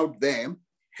put out there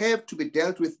have to be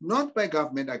dealt with not by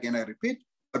government, again, I repeat,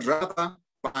 but rather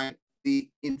by the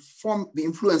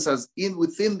influencers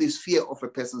within the sphere of a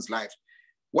person's life.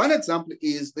 One example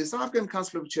is the South African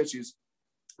Council of Churches,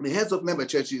 the heads of member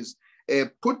churches,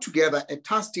 put together a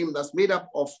task team that's made up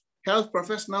of health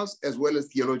professionals as well as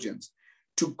theologians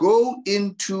to go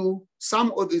into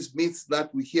some of these myths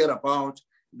that we hear about.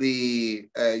 You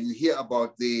hear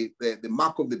about the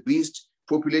mark of the beast,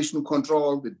 population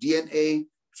control, the DNA,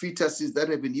 fetuses that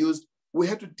have been used. We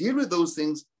have to deal with those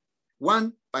things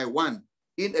one by one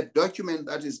in a document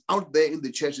that is out there in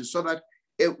the churches, so that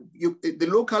the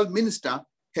local minister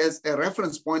has a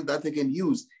reference point that they can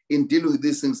use in dealing with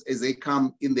these things as they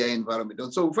come in their environment.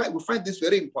 And so we find this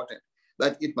very important,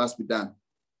 that it must be done.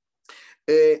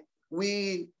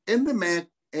 We in the MEC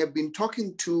have been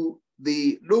talking to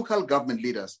the local government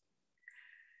leaders,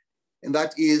 and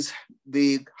that is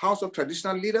the House of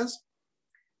Traditional Leaders,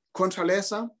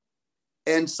 Contralesa,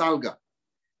 and SALGA,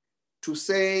 to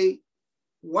say,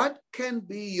 what can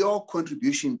be your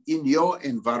contribution in your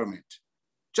environment?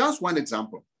 Just one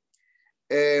example.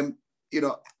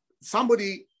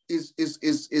 Somebody is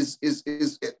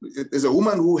a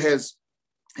woman who has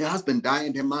her husband die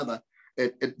and her mother.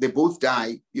 They both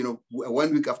die,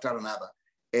 1 week after another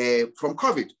from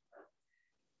COVID.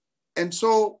 And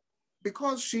so,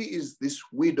 because she is this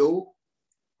widow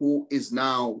who is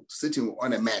now sitting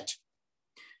on a mat,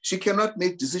 she cannot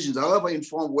make decisions, however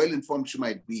well-informed she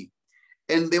might be.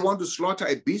 And they want to slaughter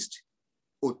a beast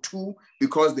or two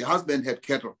because the husband had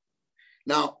cattle.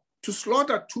 Now, to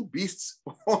slaughter two beasts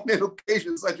on an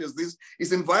occasion such as this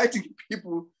is inviting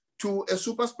people to a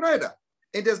super spreader.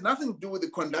 It has nothing to do with the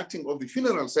conducting of the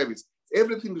funeral service.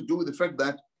 Everything to do with the fact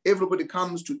that everybody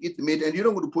comes to eat the meat, and you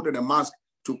don't want to put on a mask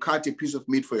to cut a piece of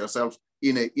meat for yourself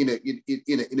in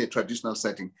a traditional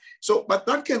setting. So, but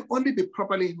that can only be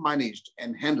properly managed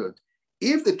and handled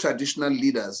if the traditional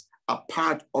leaders are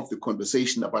part of the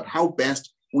conversation about how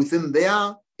best within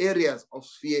their areas of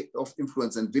sphere of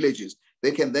influence and villages,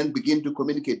 they can then begin to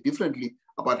communicate differently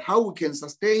about how we can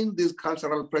sustain these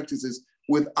cultural practices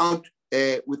without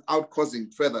causing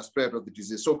further spread of the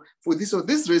disease. So for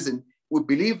this reason, we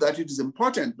believe that it is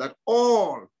important that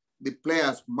all the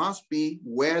players must be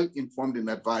well informed and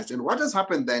advised. And what has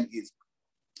happened then is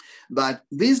that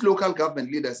these local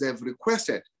government leaders have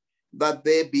requested that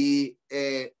there be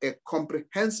a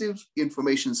comprehensive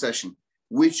information session,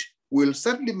 which will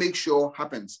certainly make sure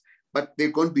happens, but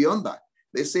they've gone beyond that.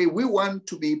 They say, we want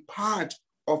to be part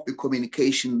of the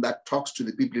communication that talks to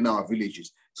the people in our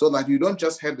villages, so that you don't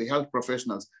just have the health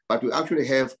professionals, but you actually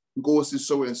have Ngosi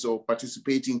so-and-so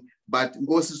participating, but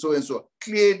Ngosi so-and-so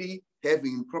clearly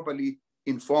having properly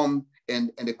informed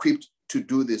and equipped to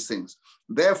do these things.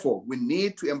 Therefore, we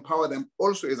need to empower them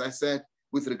also, as I said,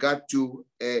 with regard to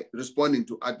responding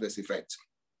to adverse effects.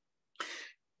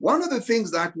 One of the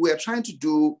things that we're trying to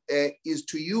do is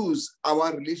to use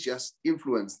our religious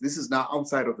influence. This is now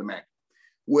outside of the MAC.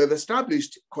 We've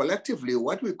established collectively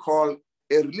what we call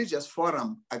a religious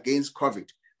forum against COVID,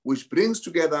 which brings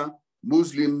together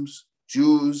Muslims,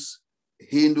 Jews,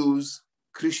 Hindus,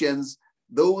 Christians,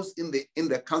 those in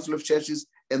the Council of Churches,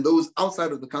 and those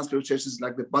outside of the Council of Churches,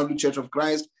 like the Bantu Church of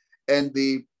Christ and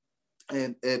the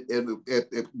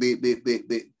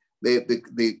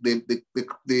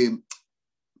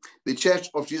Church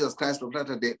of Jesus Christ of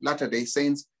Latter-day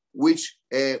Saints, which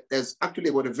has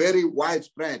actually got a very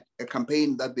widespread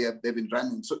campaign that they've been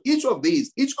running. So each of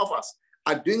us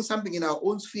are doing something in our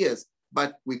own spheres,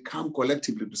 but we come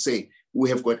collectively to say, we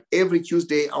have got every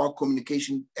Tuesday, our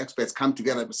communication experts come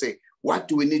together to say, what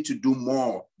do we need to do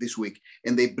more this week?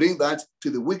 And they bring that to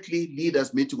the weekly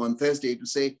leaders meeting on Thursday to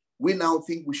say, we now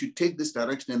think we should take this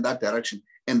direction and that direction.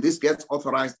 And this gets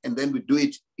authorized, and then we do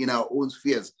it in our own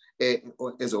spheres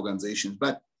as organizations.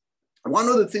 But one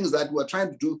of the things that we're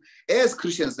trying to do as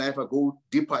Christians, now if I go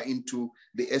deeper into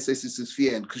the SACC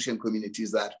sphere and Christian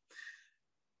communities, that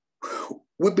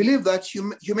we believe that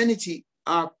humanity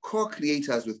are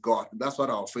co-creators with God. That's what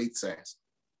our faith says.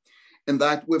 And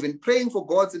that we've been praying for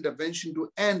God's intervention to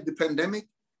end the pandemic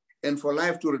and for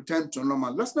life to return to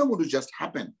normal. That's not going to just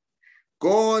happen.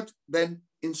 God then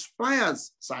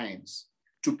inspires science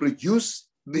to produce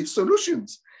these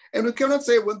solutions. And we cannot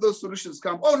say when those solutions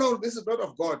come, oh no, this is not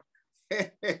of God.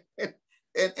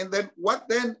 and then what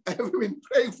then have we been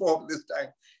praying for this time?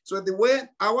 So the way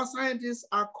our scientists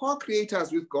are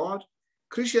co-creators with God,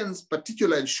 Christians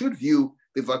particularly should view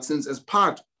the vaccines as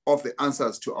part of the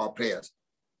answers to our prayers.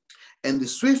 And the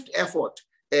swift effort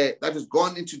that has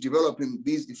gone into developing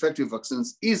these effective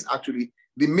vaccines is actually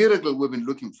the miracle we've been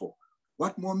looking for.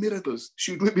 What more miracles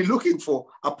should we be looking for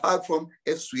apart from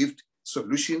a swift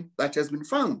solution that has been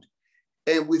found?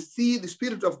 And we see the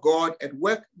Spirit of God at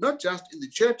work, not just in the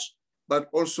church, but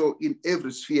also in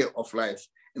every sphere of life.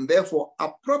 And therefore,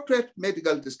 appropriate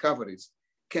medical discoveries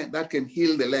that can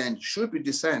heal the land should be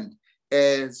discerned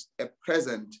as a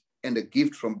present and a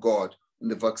gift from God.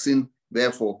 And the vaccine,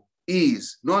 therefore,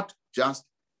 is not just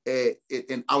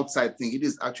an outside thing. It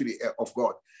is actually of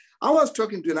God. I was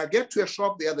talking to, and I get to a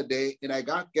shop the other day, and I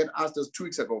get asked this 2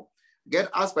 weeks ago, get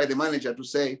asked by the manager to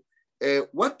say,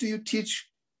 what do you teach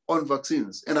on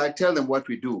vaccines? And I tell them what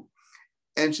we do.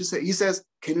 And he says,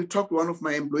 can you talk to one of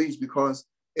my employees because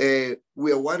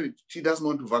we are worried she doesn't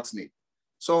want to vaccinate.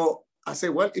 So I say,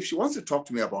 well, if she wants to talk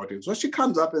to me about it. So she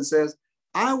comes up and says,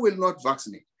 I will not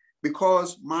vaccinate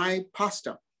because my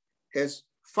pastor has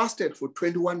fasted for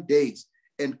 21 days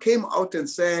and came out and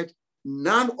said,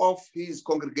 none of his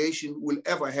congregation will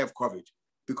ever have COVID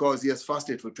because he has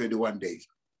fasted for 21 days.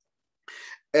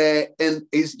 And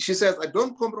she says, I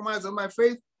don't compromise on my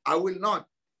faith. I will not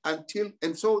until,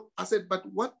 and so I said, but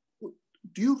what,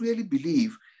 do you really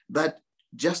believe that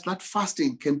just that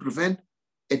fasting can prevent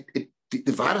the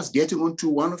virus getting onto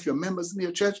one of your members in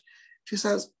your church? She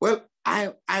says, well,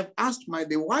 I've asked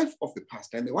the wife of the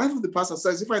pastor, and the wife of the pastor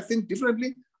says, if I think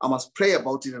differently, I must pray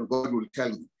about it and God will tell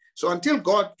me. So until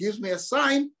God gives me a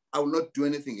sign, I will not do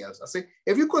anything else. I say,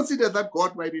 if you consider that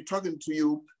God might be talking to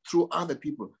you through other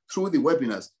people, through the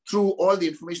webinars, through all the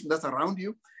information that's around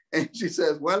you. And she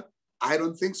says, well, I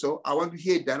don't think so. I want to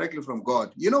hear it directly from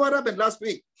God. You know what happened last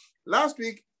week? Last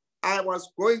week, I was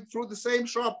going through the same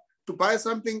shop to buy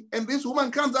something, and this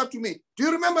woman comes up to me. Do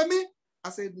you remember me? I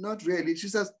said, not really. She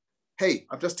says, hey,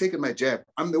 I've just taken my jab.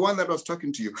 I'm the one that was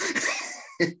talking to you.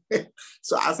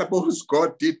 So I suppose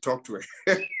God did talk to her.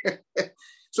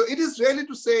 So it is really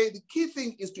to say the key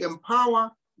thing is to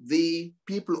empower the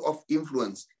people of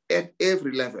influence at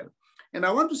every level. And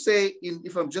I want to say,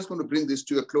 if I'm just going to bring this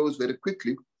to a close very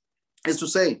quickly, is to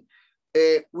say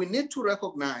we need to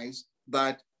recognize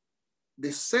that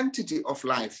the sanctity of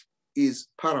life is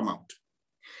paramount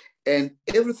and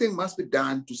everything must be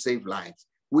done to save lives.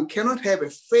 We cannot have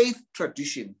a faith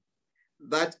tradition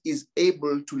that is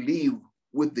able to live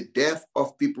with the death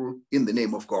of people in the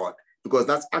name of God, because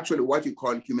that's actually what you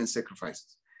call human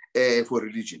sacrifices for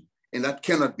religion. And that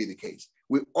cannot be the case.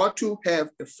 We ought to have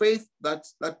a faith that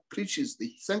preaches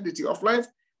the sanctity of life,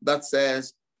 that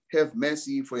says, have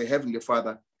mercy for your heavenly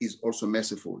Father is also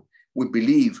merciful. We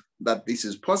believe that this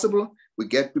is possible. We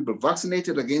get people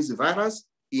vaccinated against the virus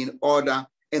in order,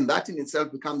 and that in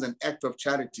itself becomes an act of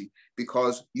charity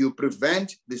because you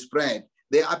prevent the spread.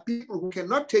 There are people who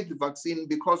cannot take the vaccine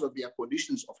because of their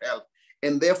conditions of health.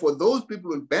 And therefore, those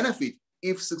people will benefit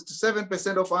if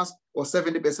 67% of us or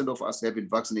 70% of us have been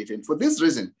vaccinated. And for this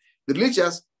reason, the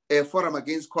Religious Forum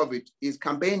Against COVID is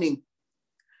campaigning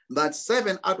that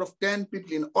 7 out of 10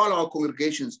 people in all our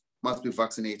congregations must be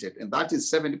vaccinated. And that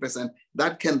is 70%.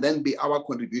 That can then be our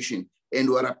contribution. And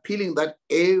we're appealing that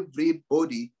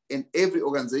everybody and every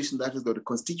organization that has got a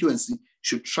constituency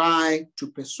should try to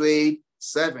persuade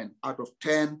 7 out of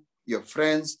 10, your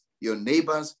friends, your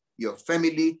neighbors, your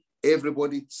family,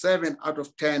 everybody, 7 out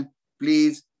of 10,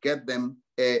 please get them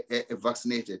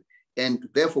vaccinated. And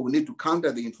therefore, we need to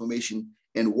counter the information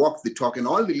and walk the talk. And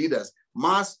all the leaders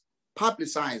must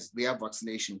publicize their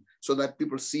vaccination so that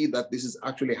people see that this is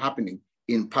actually happening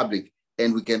in public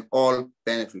and we can all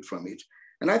benefit from it.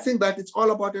 And I think that it's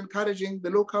all about encouraging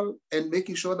the local and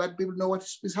making sure that people know what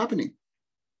is happening.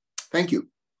 Thank you.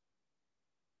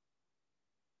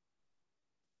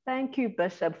 Thank you,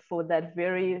 Bishop, for that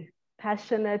very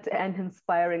passionate and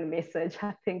inspiring message.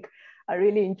 I think I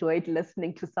really enjoyed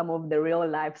listening to some of the real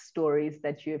life stories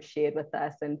that you have shared with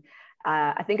us. And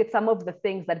I think it's some of the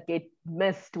things that get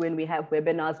missed when we have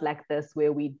webinars like this,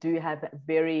 where we do have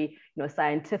very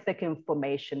scientific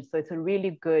information. So it's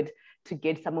really good to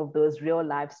get some of those real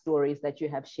life stories that you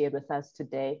have shared with us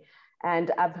today.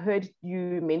 And I've heard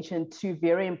you mention 2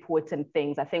 very important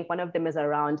things. I think one of them is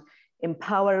around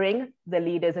empowering the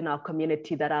leaders in our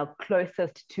community that are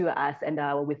closest to us and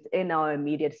are within our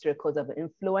immediate circles of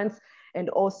influence, and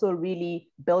also really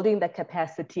building the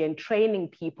capacity and training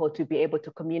people to be able to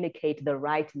communicate the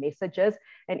right messages,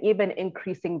 and even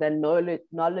increasing the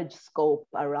knowledge scope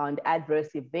around adverse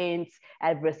events,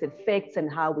 adverse effects,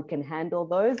 and how we can handle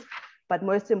those. But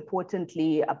most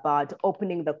importantly, about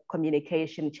opening the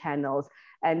communication channels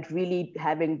and really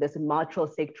having this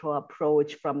multi-sectoral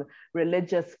approach from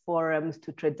religious forums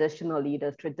to traditional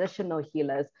leaders, traditional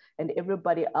healers, and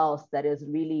everybody else that is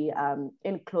really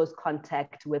in close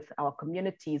contact with our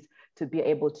communities to be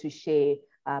able to share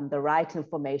the right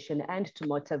information and to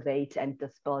motivate and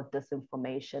dispel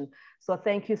disinformation. So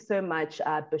thank you so much,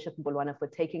 Bishop Mbulwana, for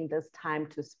taking this time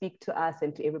to speak to us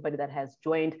and to everybody that has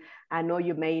joined. I know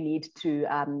you may need to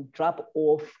drop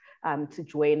off to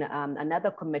join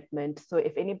another commitment. So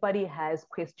if anybody has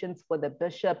questions for the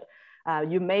Bishop,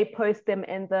 you may post them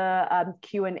in the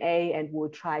Q&A, and we'll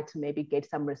try to maybe get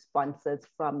some responses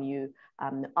from you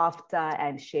after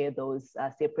and share those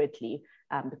separately.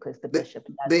 Because the Bishop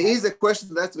there is a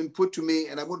question that's been put to me,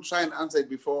 and I'm going to try and answer it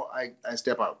before I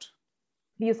step out.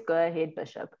 Please go ahead,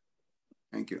 Bishop.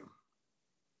 Thank you.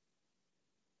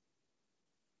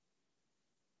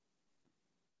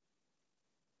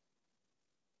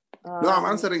 No, I'm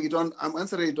answering it on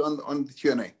the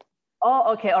Q&A.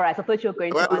 Oh, okay, all right. So I thought you were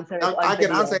going to answer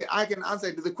it. I can answer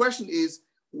it. The question is,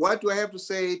 what do I have to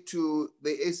say to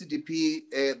the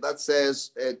ACDP that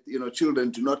says, children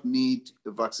do not need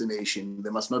the vaccination? They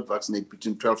must not vaccinate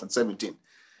between 12 and 17.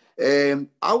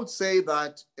 I would say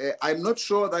that I'm not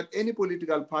sure that any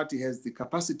political party has the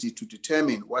capacity to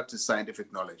determine what is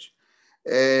scientific knowledge.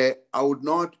 I would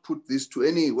not put this to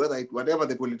whatever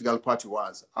the political party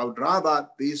was. I would rather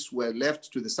this were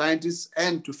left to the scientists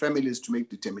and to families to make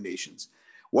determinations.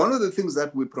 One of the things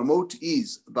that we promote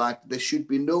is that there should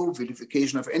be no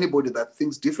vilification of anybody that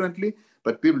thinks differently,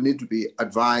 but people need to be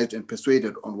advised and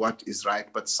persuaded on what is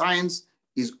right. But science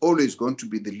is always going to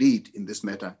be the lead in this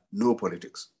matter, no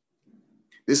politics.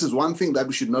 This is one thing that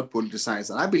we should not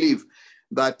politicize. And I believe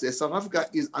that South Africa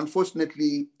is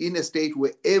unfortunately in a state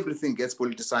where everything gets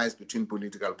politicized between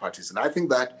political parties. And I think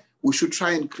that we should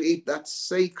try and create that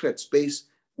sacred space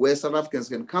where South Africans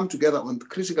can come together on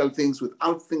critical things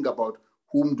without thinking about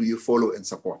whom do you follow and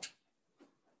support.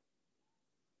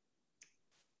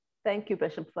 Thank you,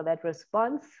 Bishop, for that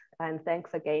response. And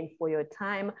thanks again for your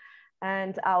time.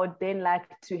 And I would then like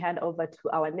to hand over to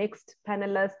our next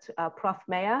panelist, Prof.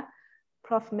 Meyer.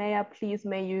 Prof. Meyer, please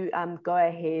may you go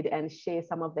ahead and share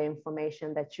some of the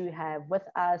information that you have with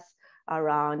us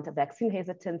around vaccine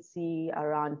hesitancy,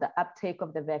 around the uptake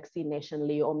of the vaccine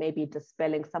nationally, or maybe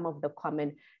dispelling some of the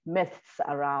common myths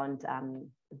around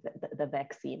the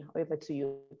vaccine. Over to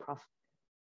you, Prof.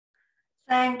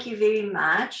 Thank you very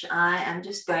much. I am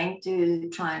just going to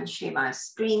try and share my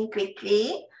screen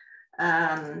quickly.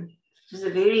 It was a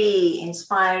very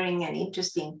inspiring and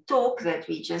interesting talk that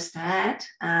we just had.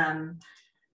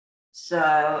 So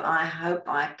I hope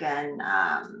I can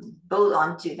build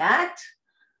on to that.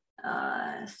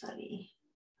 Sorry.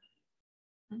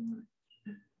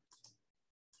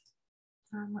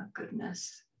 Oh my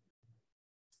goodness.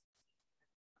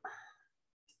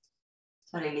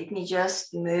 Sorry, let me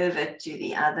just move it to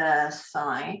the other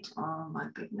side. Oh my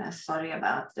goodness, sorry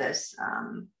about this.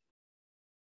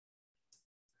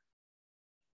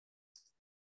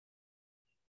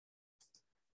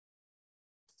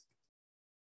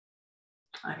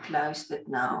 I closed it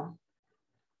now.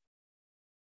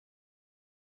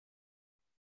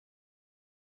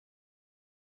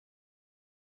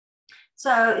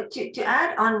 So to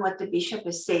add on what the Bishop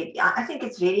has said, I think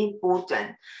it's very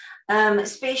important,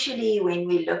 especially when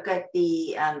we look at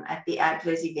the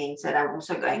adverse events that I'm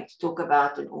also going to talk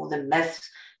about, and all the myths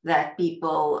that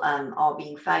people are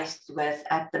being faced with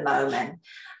at the moment.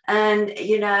 And,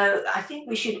 you know, I think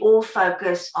we should all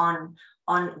focus on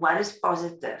what is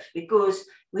positive, because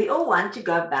we all want to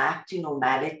go back to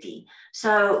normality.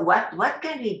 So what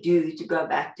can we do to go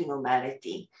back to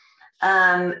normality?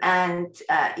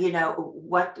 You know,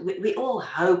 what we all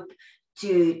hope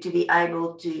to be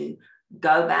able to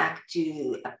go back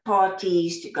to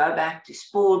parties, to go back to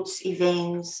sports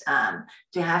events,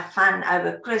 to have fun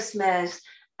over Christmas.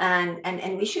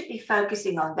 And we should be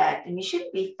focusing on that. And we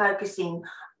should be focusing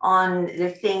on the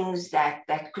things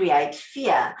that create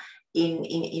fear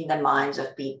in the minds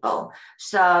of people.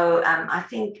 So I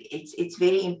think it's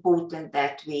very important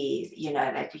that we, you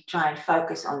know, that we try and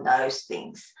focus on those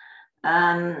things.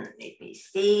 Let me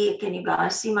see, can you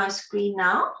guys see my screen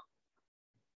now?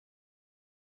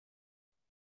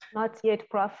 Not yet,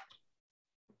 Prof.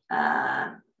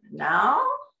 Now?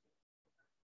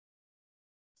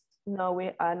 No, we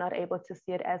are not able to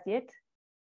see it as yet.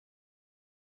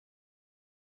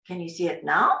 Can you see it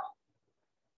now?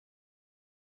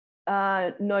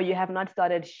 No, you have not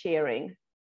started sharing.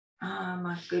 Oh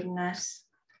my goodness.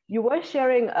 You were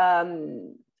sharing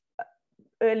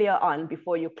earlier on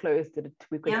before you closed it.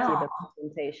 We could see the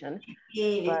presentation.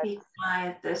 Let me try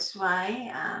it this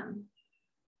way.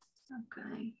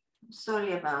 Okay,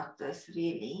 sorry about this,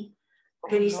 really.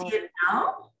 Can you see it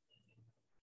now?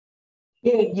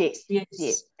 Yes.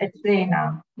 It's there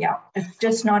now. Yeah, it's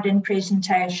just not in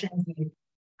presentation view.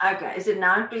 Okay, is it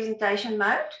now in presentation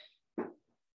mode?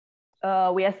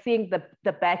 We are seeing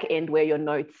the back end where your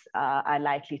notes are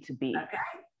likely to be. Okay,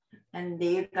 and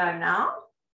there you go now.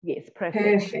 Yes,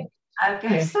 perfect.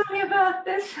 Okay, sorry about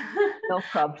this. No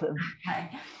problem. Okay,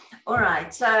 all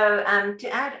right. So to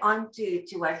add on to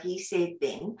what he said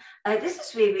then, this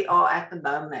is where we are at the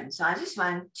moment. So I just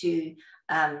want to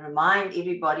remind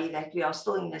everybody that we are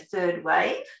still in the third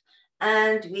wave.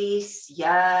 And we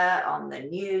hear on the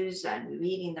news and we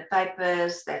read in the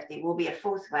papers that there will be a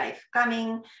fourth wave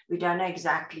coming. We don't know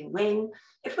exactly when.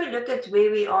 If we look at where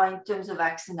we are in terms of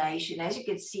vaccination, as you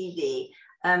can see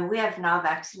there, we have now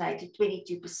vaccinated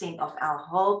 22% of our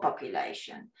whole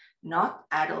population, not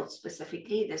adults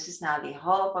specifically. This is now the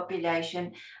whole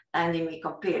population. And then we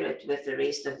compare it with the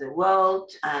rest of the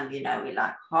world. You know, we're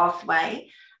like halfway.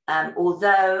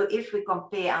 Although if we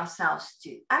compare ourselves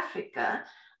to Africa,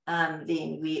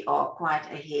 then we are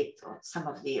quite ahead of some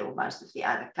of the, or most of the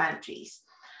other countries.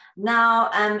 Now,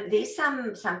 there's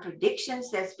some predictions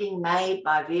that's being made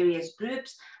by various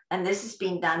groups, and this has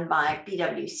been done by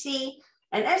PwC.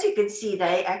 And as you can see,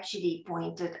 they actually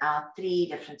pointed out 3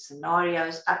 different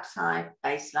scenarios: upside,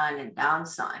 baseline, and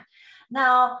downside.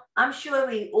 Now, I'm sure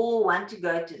we all want to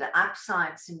go to the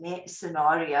upside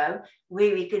scenario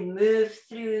where we can move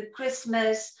through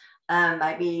Christmas,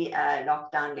 maybe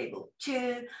lockdown level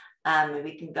 2.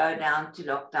 We can go down to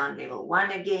lockdown level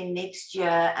 1 again next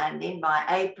year. And then by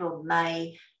April,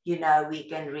 May, you know, we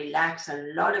can relax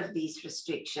a lot of these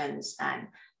restrictions and,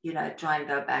 you know, try and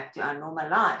go back to our normal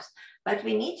lives. But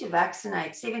we need to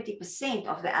vaccinate 70%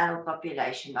 of the adult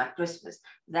population by Christmas.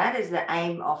 That is the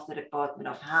aim of the Department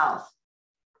of Health.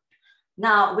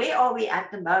 Now, where are we at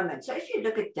the moment? So if you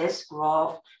look at this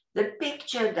graph, the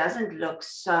picture doesn't look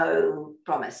so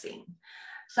promising.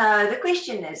 So the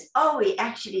question is, are we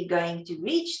actually going to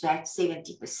reach that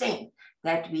 70%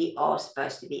 that we are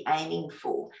supposed to be aiming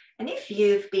for? And if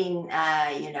you've been,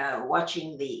 you know,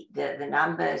 watching the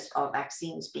numbers of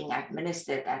vaccines being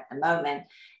administered at the moment,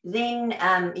 then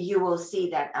you will see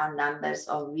that our numbers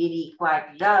are really quite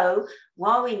low,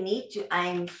 while we need to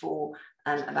aim for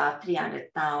about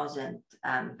 300,000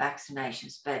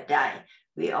 vaccinations per day.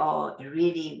 We are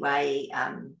really way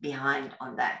behind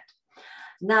on that.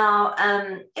 Now,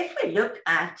 if we look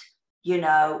at, you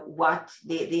know, what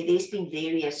there's been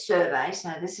various surveys.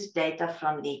 Now, this is data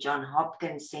from the Johns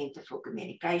Hopkins Center for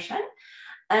Communication.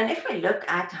 And if we look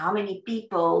at how many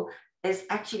people is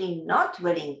actually not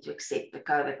willing to accept the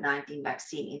COVID-19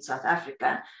 vaccine in South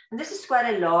Africa, and this is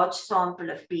quite a large sample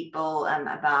of people,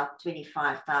 about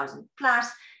 25,000 plus.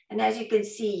 And as you can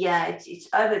see here, it's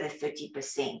over the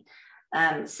 30%.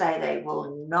 Say they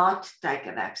will not take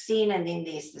a vaccine, and then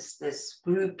there's this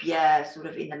group here sort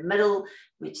of in the middle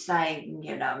which say,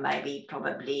 you know, maybe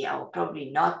probably I'll probably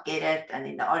not get it, and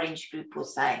then the orange group will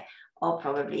say I'll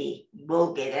probably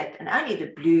will get it, and only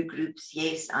the blue groups,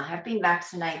 yes, I have been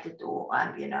vaccinated, or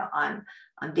you know, I'm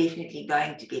definitely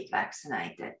going to get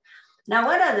vaccinated. Now,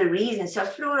 what are the reasons? So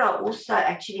Flora also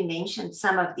actually mentioned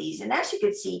some of these, and as you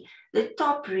can see, The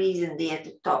top reason there at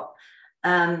the top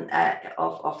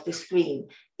of the screen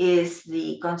is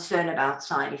the concern about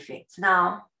side effects.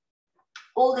 Now,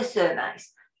 all the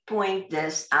surveys point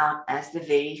this out as the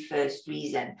very first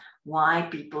reason why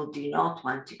people do not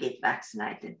want to get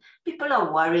vaccinated. People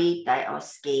are worried, they are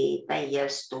scared, they hear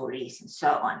stories and so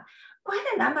on. Quite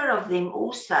a number of them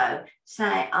also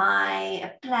say,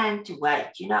 I plan to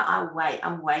wait,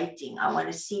 I'm waiting, I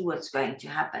want to see what's going to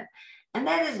happen. And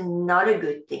that is not a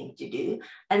good thing to do.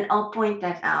 And I'll point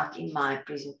that out in my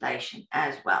presentation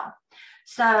as well.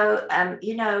 So,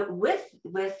 with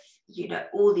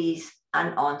all these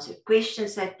unanswered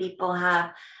questions that people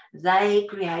have, they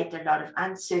create a lot of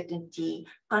uncertainty,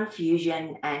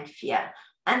 confusion, and fear.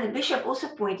 And the bishop also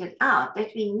pointed out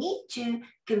that we need to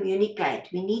communicate,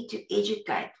 we need to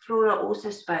educate. Flora also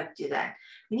spoke to that.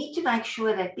 We need to make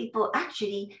sure that people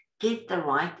actually get the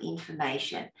right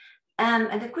information.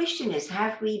 And the question is,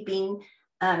 have we been,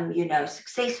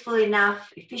 successful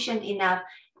enough, efficient enough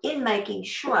in making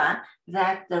sure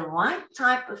that the right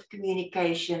type of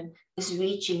communication is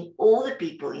reaching all the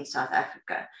people in South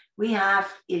Africa? We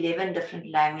have 11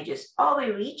 different languages. Are we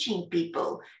reaching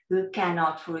people who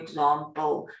cannot, for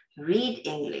example, read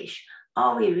English?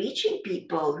 Are we reaching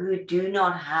people who do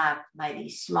not have maybe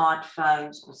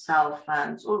smartphones or cell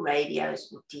phones or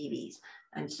radios or TVs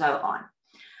and so on?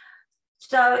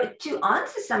 So to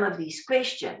answer some of these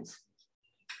questions,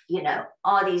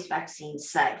 are these vaccines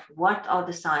safe? What are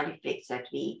the side effects that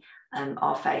we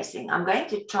are facing? I'm going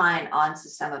to try and answer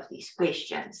some of these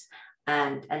questions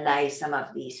and allay some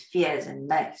of these fears and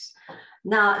myths.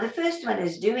 Now, the first one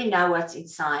is, do we know what's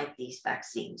inside these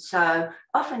vaccines? So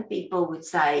often people would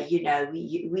say,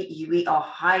 we are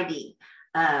hiding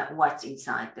what's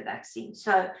inside the vaccine.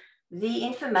 So the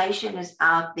information is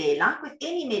out there. Like with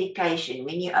any medication,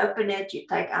 when you open it, you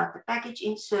take out the package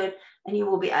insert, and you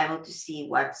will be able to see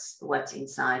what's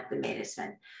inside the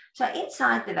medicine. So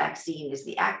inside the vaccine is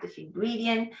the active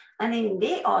ingredient, and then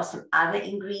there are some other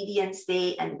ingredients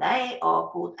there, and they are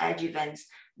called adjuvants.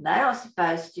 They are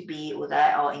supposed to be, or they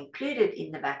are included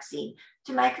in the vaccine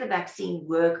to make the vaccine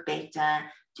work better,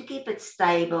 to keep it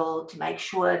stable, to make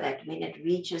sure that when it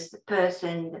reaches the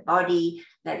person, the body,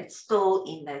 that it's still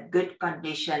in the good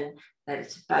condition that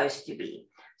it's supposed to be.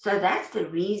 So that's the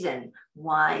reason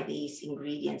why these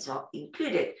ingredients are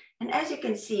included. And as you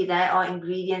can see, they are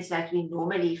ingredients that we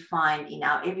normally find in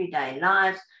our everyday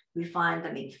lives. We find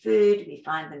them in food, we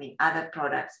find them in other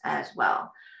products as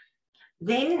well.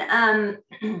 Then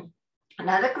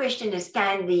another question is,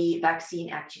 can the vaccine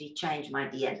actually change my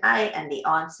DNA? And the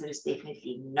answer is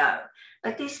definitely no.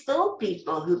 But there's still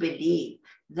people who believe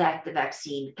that the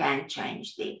vaccine can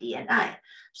change their DNA.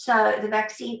 So the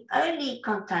vaccine only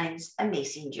contains a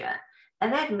messenger,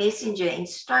 and that messenger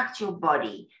instructs your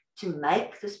body to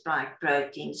make the spike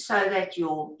protein so that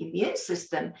your immune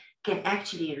system can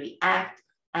actually react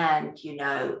and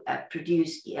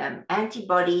produce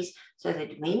antibodies, so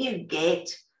that when you get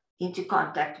into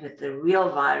contact with the real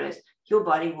virus, your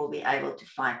body will be able to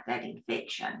fight that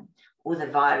infection or the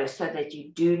virus so that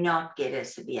you do not get a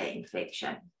severe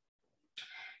infection.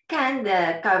 Can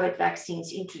the COVID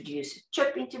vaccines introduce a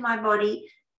chip into my body?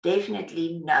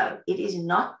 Definitely no, it is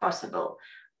not possible.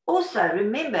 Also,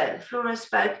 remember, Flora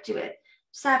spoke to it,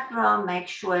 SAHPRA makes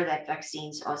sure that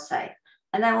vaccines are safe,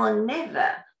 and they will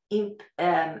never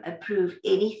approve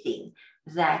anything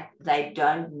that they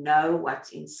don't know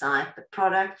what's inside the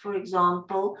product, for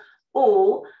example,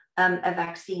 or a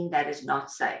vaccine that is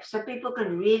not safe. So people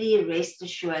can really rest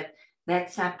assured that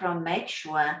SAHPRA makes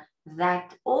sure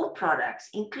that all products,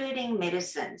 including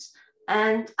medicines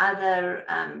and other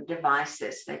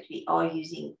devices that we are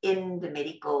using in the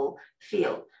medical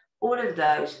field, all of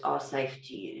those are safe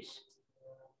to use.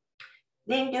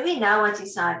 Then, do we know what's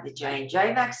inside the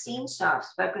J&J vaccine? So I've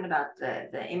spoken about the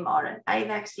mRNA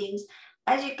vaccines.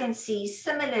 As you can see,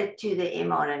 similar to the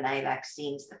mRNA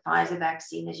vaccines, the Pfizer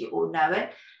vaccine, as you all know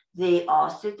it, there are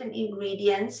certain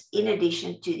ingredients in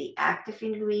addition to the active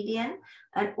ingredient,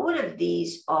 and all of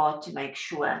these are to make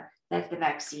sure that the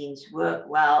vaccines work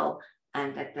well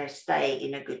and that they stay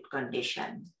in a good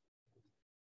condition.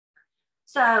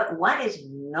 So what is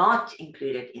not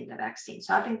included in the vaccine?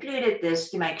 So I've included this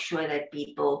to make sure that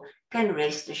people can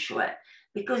rest assured,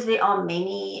 because there are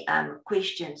many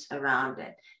questions around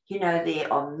it.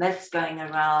 There are myths going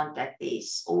around that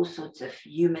there's all sorts of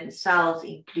human cells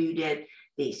included,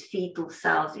 there's fetal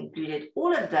cells included.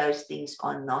 All of those things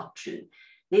are not true.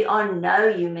 There are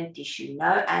no human tissue,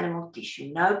 no animal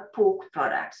tissue, no pork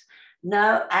products,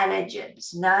 no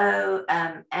allergens, no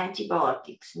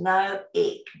antibiotics, no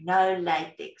egg, no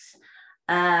latex,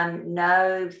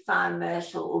 no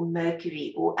thimerosal or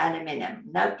mercury or aluminum,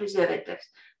 no preservatives.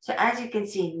 So as you can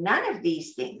see, none of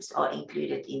these things are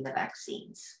included in the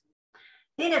vaccines.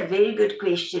 Then a very good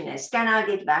question is, can I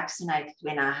get vaccinated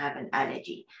when I have an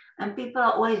allergy? And people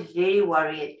are always very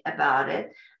worried about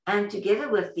it. And together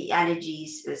with the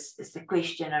allergies is the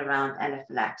question around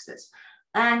anaphylaxis.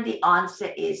 And the answer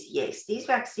is yes, these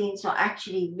vaccines are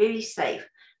actually very safe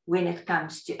when it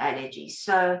comes to allergies.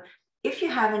 So if you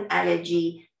have an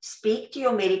allergy, speak to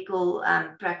your medical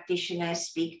practitioner,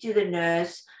 speak to the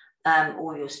nurse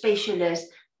or your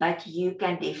specialist, but you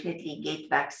can definitely get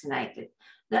vaccinated.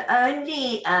 The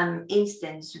only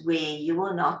instance where you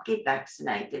will not get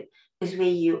vaccinated is where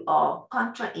you are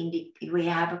where you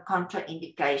have a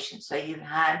contraindication. So you've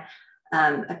had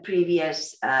a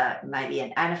previous, maybe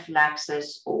an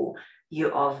anaphylaxis, or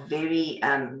you are very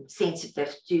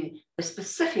sensitive to a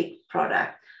specific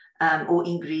product or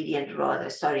ingredient rather,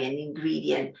 sorry, an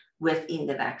ingredient within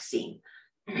the vaccine.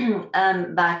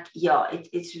 But yeah,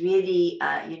 it's really,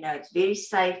 it's very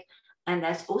safe. And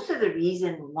that's also the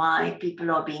reason why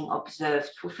people are being observed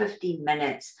for 15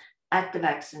 minutes at the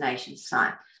vaccination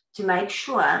site to make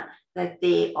sure that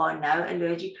there are no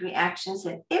allergic reactions.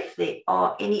 And if there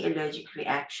are any allergic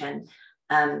reaction,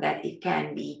 that it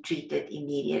can be treated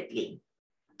immediately.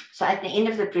 So at the end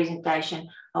of the presentation,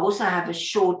 I also have a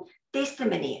short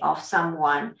testimony of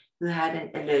someone who had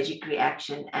an allergic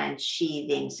reaction and she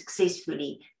then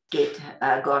successfully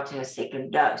got her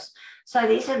second dose. So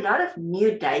there's a lot of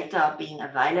new data being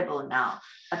available now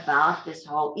about this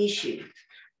whole issue,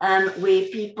 where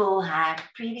people had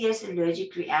previous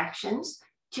allergic reactions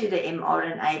to the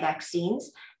mRNA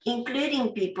vaccines,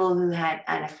 including people who had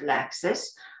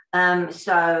anaphylaxis.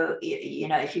 So,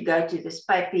 if you go to this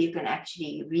paper, you can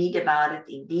actually read about it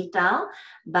in detail,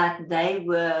 but they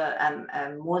were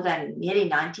more than nearly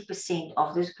 90%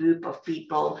 of this group of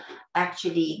people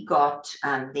actually got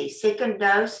their second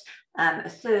dose. A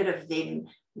third of them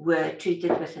were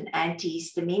treated with an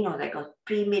antihistamine, or they got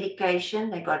pre-medication,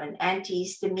 they got an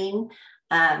antihistamine,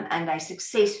 and they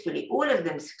successfully, all of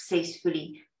them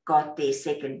successfully got their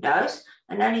second dose,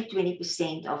 and only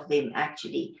 20% of them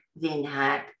actually then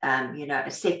had,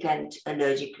 a second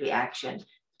allergic reaction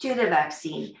to the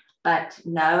vaccine, but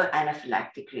no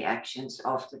anaphylactic reactions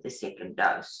after the second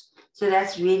dose. So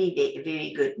that's really very,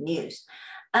 very good news.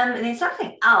 And then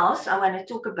something else I want to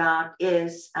talk about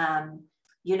is,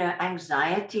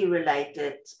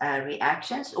 anxiety-related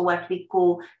reactions, or what we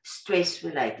call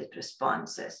stress-related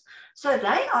responses. So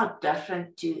they are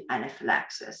different to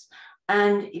anaphylaxis.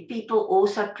 And people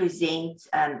also present,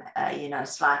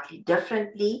 slightly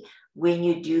differently when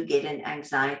you do get an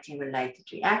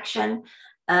anxiety-related reaction.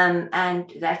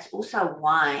 And that's also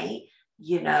why,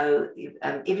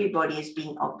 everybody is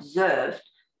being observed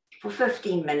for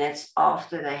 15 minutes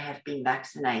after they have been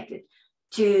vaccinated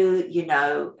to,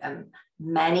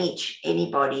 manage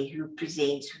anybody who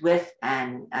presents with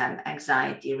an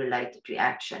anxiety-related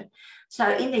reaction. So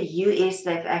in the US,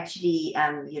 they've actually,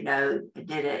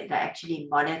 they actually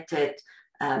monitored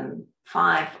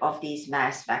 5 of these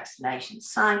mass vaccination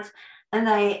sites, and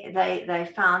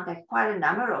they found that quite a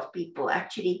number of people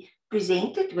actually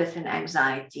presented with an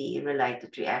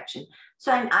anxiety-related reaction.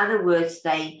 So in other words,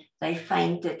 they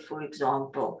fainted, for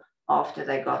example, after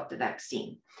they got the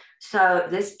vaccine. So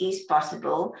this is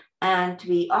possible, and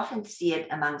we often see it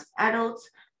amongst adults,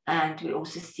 and we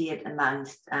also see it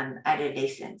amongst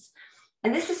adolescents.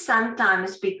 And this is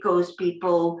sometimes because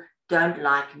people don't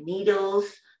like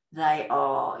needles. They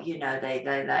are,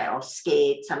 they are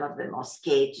scared. Some of them are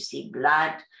scared to see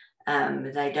blood.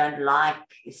 They don't like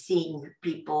seeing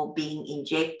people being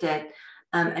injected,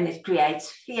 and it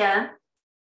creates fear.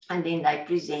 And then they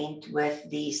present with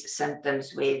these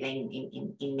symptoms where then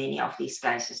in many of these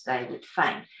cases they would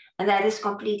faint. And that is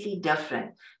completely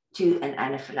different to an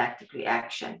anaphylactic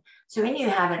reaction. So when you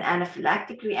have an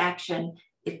anaphylactic reaction,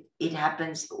 it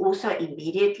happens also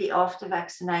immediately after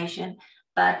vaccination,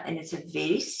 and it's a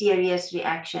very serious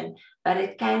reaction, but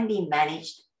it can be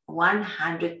managed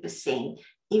 100%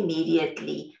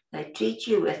 immediately. They treat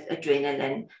you with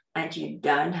adrenaline and you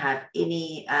don't have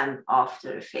any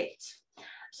after effects.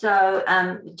 So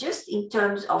just in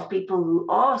terms of people who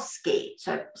are scared,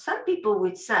 so some people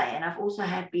would say, and I've also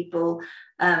had people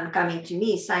coming to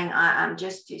me saying, I'm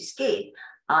just too scared.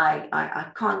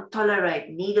 I can't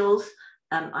tolerate needles.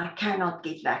 I cannot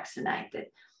get vaccinated.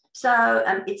 So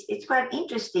it's quite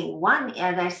interesting.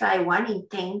 They say 1 in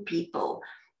 10 people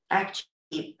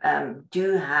actually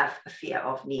do have a fear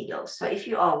of needles. So if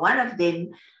you are one of them,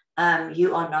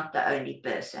 you are not the only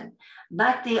person.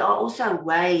 But there are also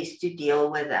ways to deal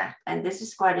with that. And this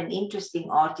is quite an interesting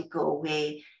article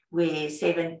where where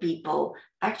 7 people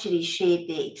actually shared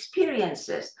their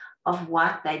experiences of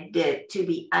what they did to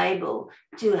be able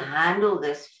to handle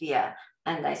this fear,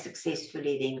 and they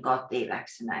successfully then got their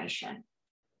vaccination.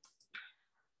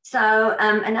 So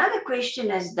another question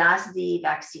is, does the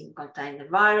vaccine contain the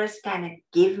virus? Can it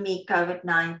give me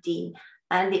COVID-19?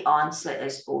 And the answer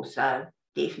is also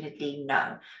definitely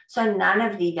no. So none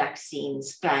of the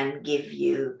vaccines can give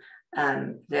you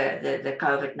the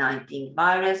COVID-19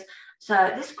 virus.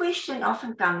 So this question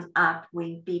often comes up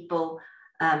when people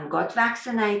got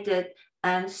vaccinated,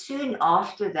 and soon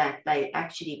after that, they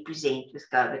actually present with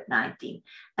COVID-19.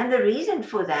 And the reason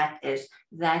for that is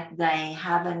that they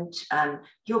haven't,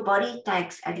 your body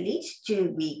takes at least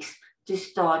 2 weeks to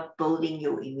start building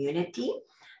your immunity.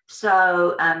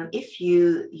 So if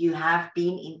you have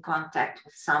been in contact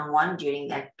with someone during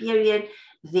that period,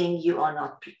 then you are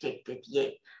not protected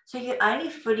yet. So you're only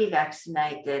fully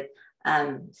vaccinated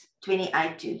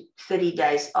 28 to 30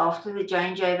 days after the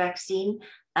J&J vaccine,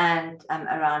 and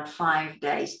around 5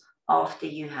 days after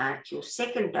you had your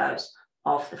second dose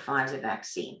of the Pfizer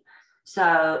vaccine.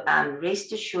 So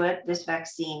rest assured, this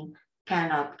vaccine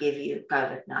cannot give you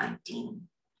COVID-19.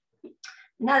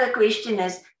 Another question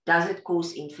is, does it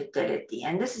cause infertility?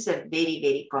 And this is a very,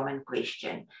 very common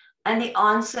question. And the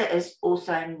answer is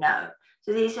also no.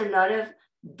 So there's a lot of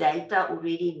data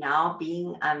already now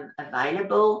being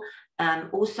available,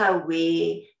 also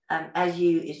where, as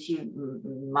you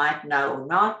might know or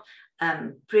not,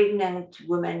 pregnant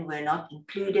women were not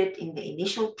included in the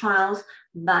initial trials,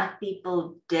 but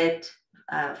people did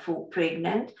fall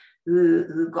pregnant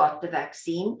who got the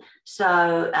vaccine.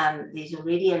 So there's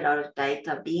already a lot of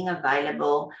data being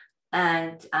available,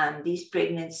 and these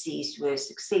pregnancies were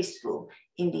successful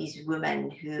in these women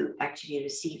who actually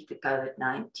received the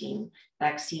COVID-19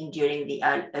 vaccine during the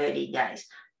early days.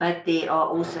 But there are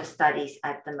also studies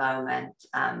at the moment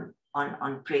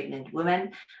on pregnant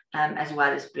women, as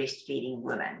well as breastfeeding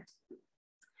women.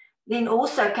 Then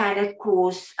also, can it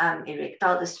cause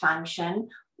erectile dysfunction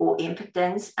or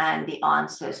impotence? And the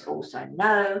answer is also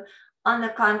no. On the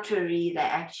contrary, they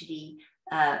actually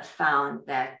found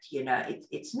that, you know,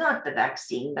 it's not the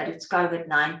vaccine, but it's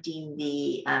COVID-19,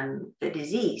 the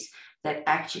disease, that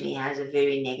actually has a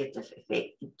very negative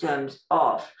effect in terms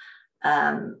of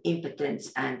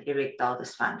impotence and erectile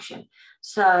dysfunction.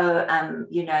 So,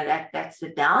 you know, that's the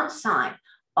downside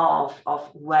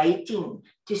of waiting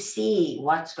to see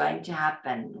what's going to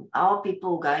happen. Are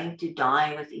people going to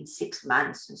die within 6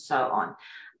 months and so on?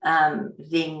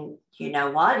 Then, you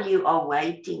know, while you are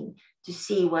waiting to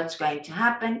see what's going to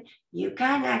happen, you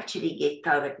can actually get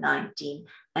COVID-19,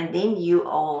 and then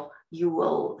you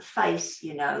will face,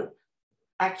 you know,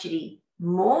 actually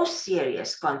more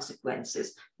serious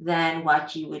consequences than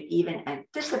what you would even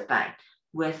anticipate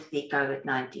with the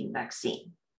COVID-19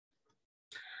 vaccine.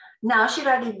 Now, should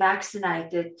I be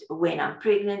vaccinated when I'm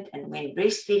pregnant and when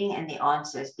breastfeeding? And the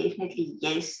answer is definitely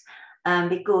yes,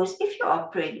 because if you are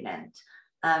pregnant,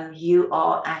 you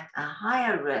are at a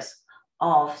higher risk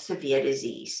of severe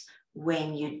disease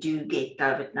when you do get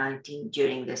COVID-19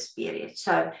 during this period.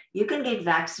 So you can get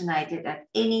vaccinated at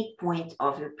any point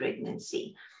of your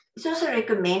pregnancy. It's also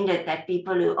recommended that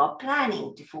people who are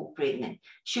planning to fall pregnant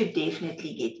should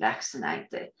definitely get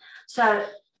vaccinated. So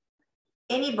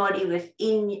anybody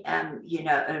within, you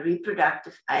know, a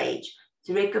reproductive age, it's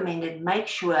recommended, make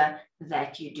sure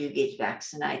that you do get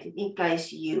vaccinated in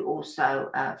case you also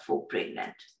fall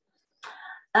pregnant.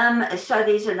 So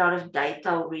there's a lot of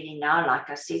data already now, like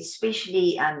I said,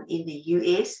 especially in the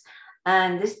US.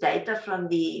 And this data from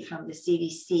the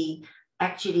CDC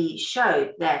actually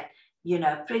showed that, you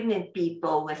know, pregnant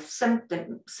people with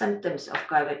symptoms of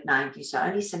COVID-19, so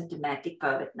only symptomatic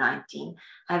COVID-19,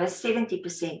 have a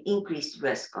 70% increased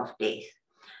risk of death.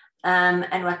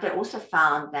 And what they also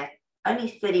found, that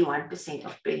only 31%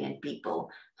 of pregnant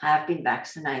people have been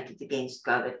vaccinated against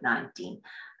COVID-19,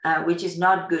 which is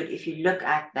not good if you look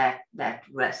at that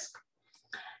risk.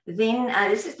 Then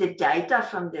this is the data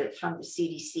from the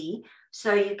CDC.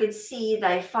 So you can see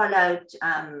they followed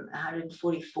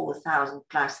 144,000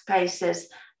 plus cases,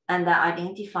 and they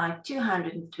identified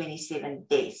 227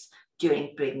 deaths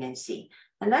during pregnancy.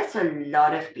 And that's a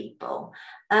lot of people.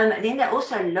 Then they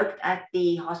also looked at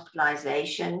the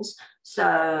hospitalizations.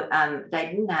 So they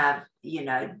didn't have, you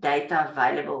know, data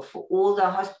available for all the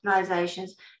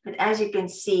hospitalizations, but as you can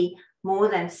see, more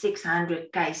than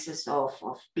 600 cases of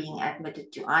being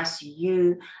admitted to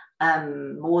ICU,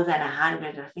 more than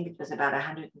 100, I think it was about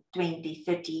 120,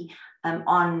 30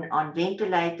 on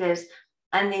ventilators.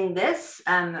 And then this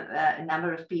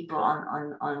number of people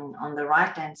on the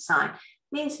right-hand side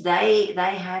means they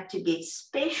had to get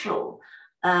special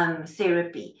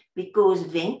therapy, because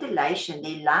ventilation,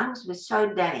 their lungs were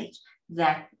so damaged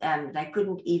that they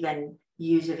couldn't even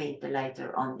use a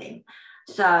ventilator on them.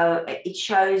 So it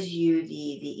shows you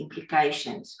the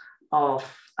implications of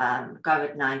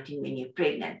COVID-19 when you're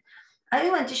pregnant. I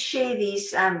don't want to share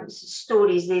these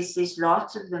stories. There's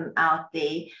lots of them out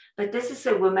there, but this is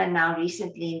a woman now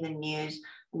recently in the news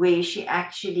where she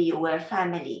actually, or her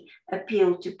family,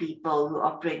 appealed to people who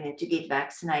are pregnant to get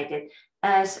vaccinated,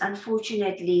 as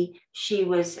unfortunately she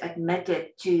was admitted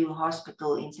to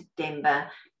hospital in September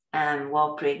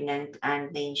while pregnant,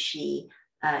 and then she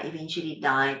eventually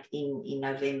died in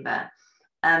November.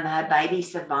 Her baby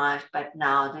survived, but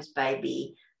now this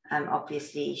baby,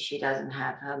 obviously she doesn't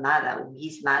have her mother or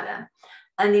his mother.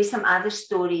 And there's some other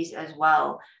stories as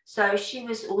well. So she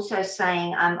was also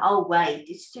saying, oh wait,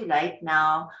 it's too late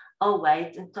now. I'll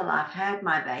wait until I've had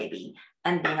my baby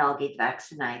and then I'll get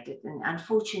vaccinated. And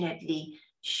unfortunately,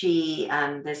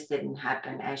 this didn't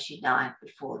happen, as she died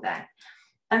before that.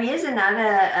 Here's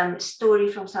another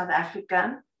story from South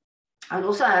Africa. I would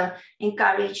also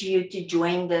encourage you to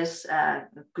join this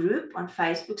group on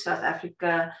Facebook, South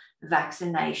Africa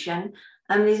Vaccination.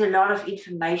 There's a lot of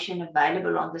information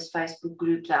available on this Facebook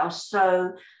group. They are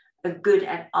so good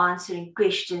at answering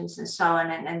questions and so on.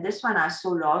 And this one I saw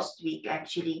last week,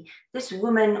 actually. This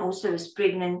woman also was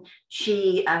pregnant.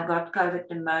 She got COVID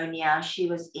pneumonia. She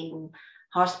was in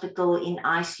hospital in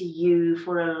ICU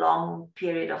for a long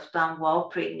period of time while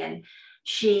pregnant.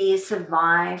 She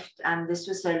survived. This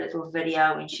was her little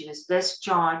video when she was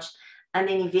discharged. And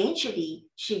then eventually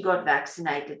she got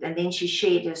vaccinated, and then she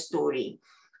shared her story.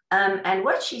 And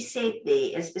what she said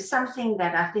there is something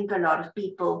that I think a lot of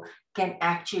people can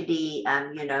actually,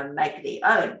 make their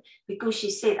own, because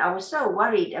she said, I was so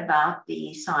worried about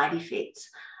the side effects,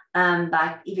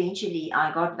 but eventually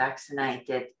I got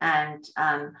vaccinated, and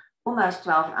almost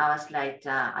 12 hours later,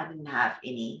 I didn't have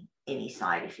any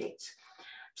side effects.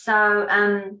 So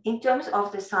in terms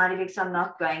of the side effects, I'm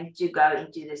not going to go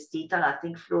into this detail. I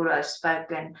think Flora has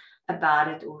spoken about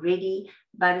it already,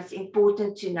 but it's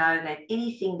important to know that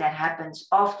anything that happens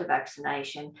after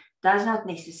vaccination does not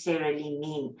necessarily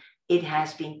mean it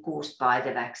has been caused by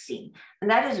the vaccine.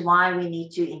 And that is why we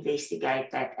need to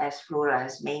investigate that, as Flora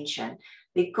has mentioned,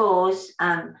 because,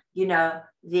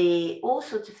 all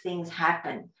sorts of things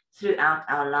happen throughout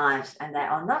our lives, and they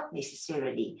are not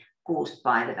necessarily caused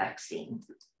by the vaccine.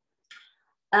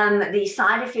 The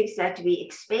side effects that we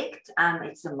expect,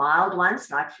 it's the mild ones,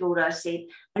 like Flora said,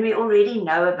 and we already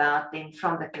know about them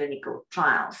from the clinical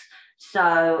trials.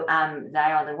 So they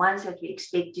are the ones that we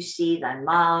expect to see. They're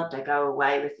mild, they go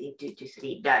away within 2 to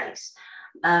 3 days.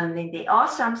 Then there are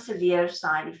some severe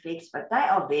side effects, but they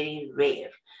are very rare.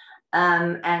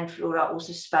 And Flora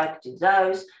also spoke to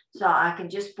those. So I can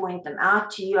just point them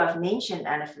out to you. I've mentioned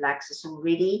anaphylaxis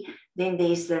already. Then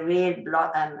there's the rare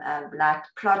blood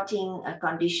clotting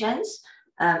conditions,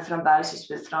 thrombosis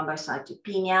with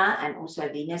thrombocytopenia, and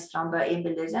also venous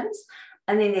thromboembolisms.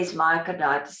 And then there's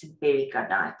myocarditis and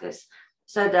pericarditis.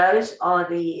 So those are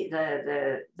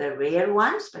the rare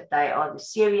ones, but they are the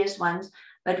serious ones.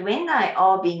 But when they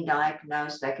are being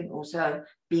diagnosed, they can also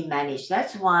be managed.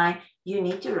 That's why you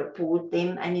need to report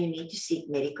them and you need to seek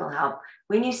medical help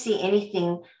when you see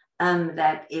anything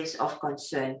that is of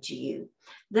concern to you.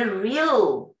 The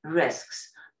real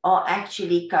risks are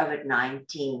actually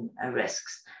COVID-19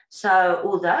 risks. So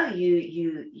although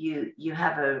you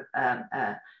have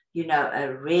a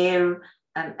rare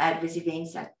adverse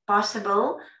events that's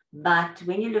possible, but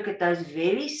when you look at those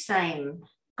very same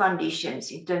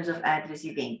conditions in terms of adverse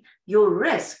event, your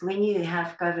risk when you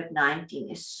have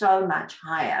COVID-19 is so much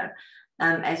higher,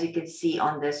 as you can see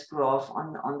on this graph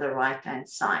on the right-hand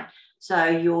side. So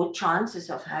your chances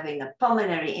of having a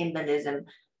pulmonary embolism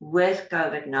with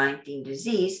COVID-19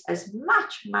 disease is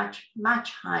much, much,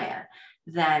 much higher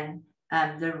than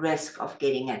the risk of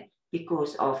getting it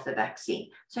because of the vaccine.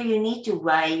 So you need to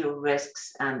weigh your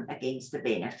risks against the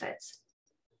benefits.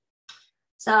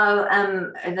 So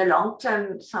the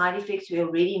long-term side effects, we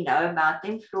already know about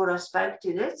them. Flora spoke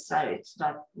to this, so it's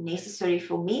not necessary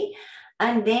for me.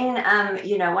 And then,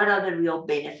 what are the real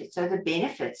benefits? So the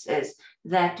benefits is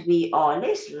that we are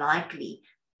less likely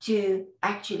to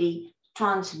actually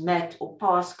transmit or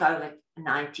pass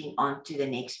COVID-19 on to the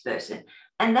next person.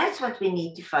 And that's what we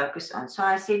need to focus on. So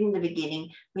I said in the beginning,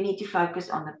 we need to focus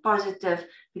on the positive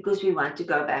because we want to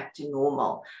go back to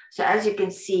normal. So as you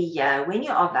can see here, when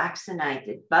you are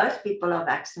vaccinated, both people are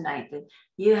vaccinated,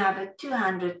 you have a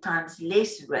 200 times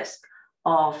less risk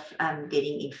of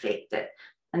getting infected.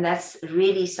 And that's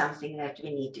really something that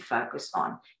we need to focus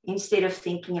on instead of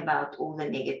thinking about all the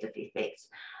negative effects.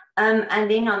 And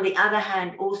then on the other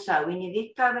hand, also, when you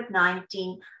get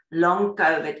COVID-19, long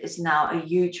COVID is now a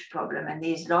huge problem. And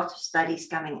there's lots of studies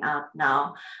coming out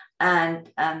now.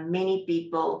 And many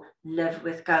people live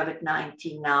with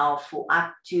COVID-19 now for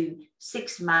up to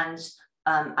 6 months,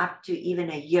 up to even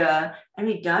a year. And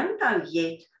we don't know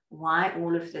yet why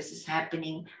all of this is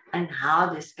happening and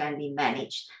how this can be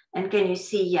managed. And can you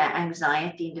see here,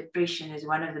 anxiety and depression is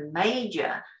one of the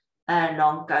major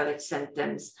long COVID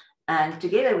symptoms. And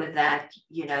together with that,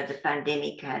 you know, the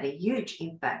pandemic had a huge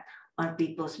impact on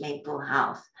people's mental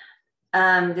health.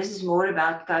 This is more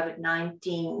about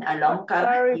COVID-19, a long COVID.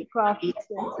 Sorry, Prof, to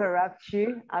interrupt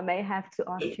you. I may have to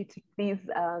ask you to please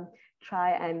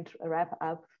try and wrap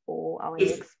up for our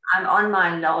next. I'm on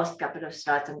my last couple of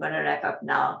slides. I'm going to wrap up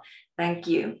now. Thank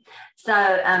you. So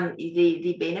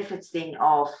the benefits then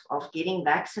of getting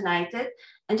vaccinated,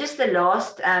 and just the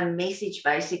last message,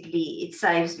 basically, it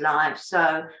saves lives.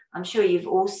 So I'm sure you've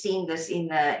all seen this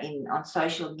on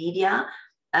social media.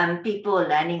 People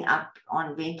landing up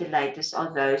on ventilators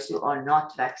are those who are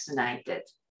not vaccinated.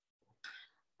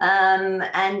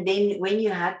 And then when you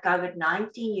have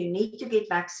COVID-19, you need to get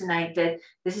vaccinated.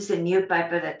 This is a new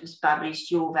paper that was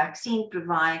published. Your vaccine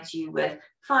provides you with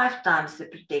 5 times the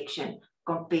protection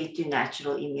compared to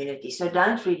natural immunity. So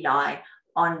don't rely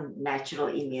on natural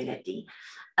immunity.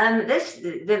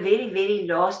 The very, very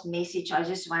last message I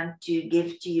just want to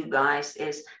give to you guys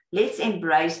is, let's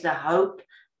embrace the hope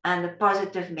and the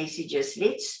positive messages.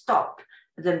 Let's stop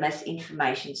the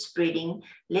misinformation spreading.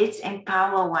 Let's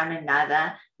empower one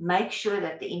another. Make sure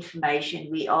that the information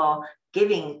we are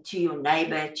giving to your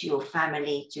neighbor, to your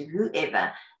family, to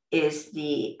whoever, is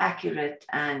the accurate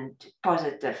and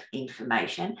positive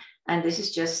information. And this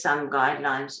is just some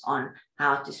guidelines on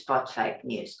how to spot fake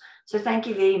news. So thank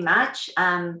you very much.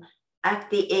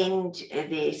 At the end,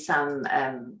 there's some,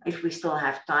 if we still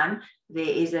have time, there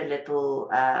is a little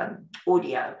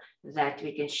audio that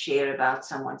we can share about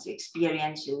someone's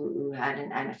experience who had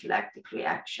an anaphylactic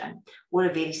reaction, or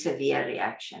a very severe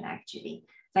reaction, actually.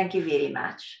 Thank you very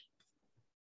much.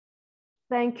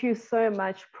 Thank you so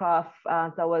much, Prof.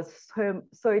 That was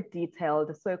so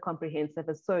detailed, so comprehensive,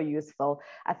 and so useful.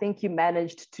 I think you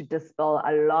managed to dispel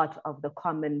a lot of the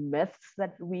common myths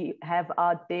that we have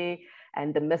out there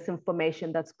and the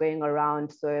misinformation that's going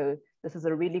around. So this is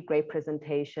a really great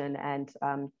presentation, and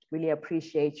really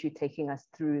appreciate you taking us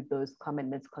through those common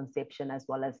misconceptions as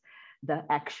well as the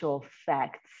actual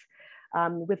facts.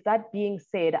 With that being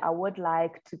said, I would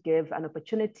like to give an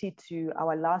opportunity to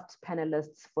our last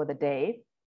panelists for the day,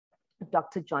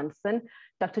 Dr. Johnson.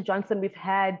 Dr. Johnson, we've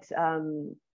had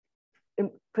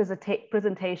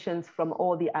presentations from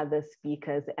all the other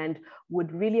speakers, and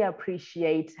would really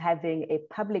appreciate having a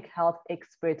public health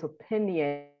expert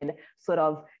opinion, sort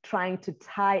of trying to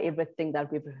tie everything that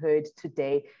we've heard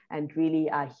today, and really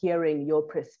hearing your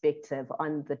perspective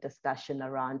on the discussion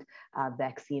around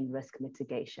vaccine risk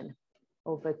mitigation.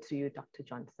 Over to you, Dr.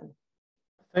 Johnson.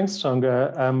 Thanks,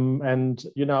 Tonga. And,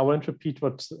 you know, I won't repeat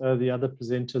what the other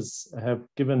presenters have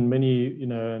given many, you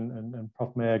know, and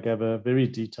Prof. Meyer gave a very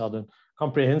detailed and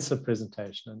comprehensive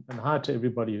presentation, and hi to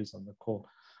everybody who's on the call.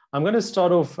 I'm going to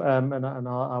start off, and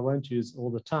I won't use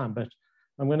all the time, but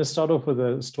I'm going to start off with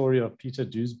a story of Peter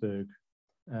Duesberg.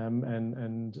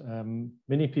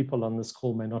 Many people on this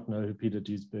call may not know who Peter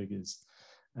Duesberg is.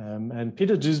 And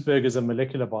Peter Duesberg is a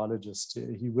molecular biologist.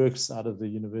 He works out of the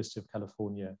University of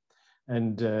California,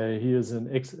 and he is an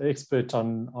expert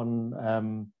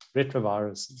on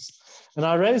retroviruses. And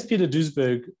I raised Peter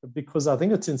Duesberg because I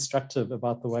think it's instructive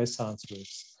about the way science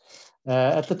works.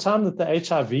 At the time that the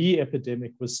HIV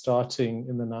epidemic was starting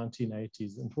in the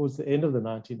 1980s, and towards the end of the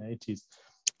 1980s,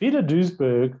 Peter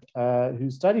Duesberg, who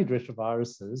studied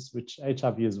retroviruses, which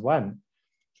HIV is one,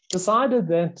 decided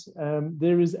that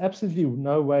there is absolutely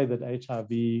no way that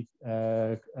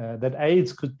that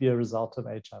AIDS could be a result of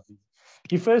HIV.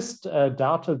 He first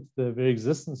doubted the very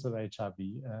existence of HIV.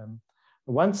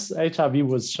 Once HIV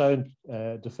was shown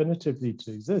definitively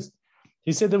to exist,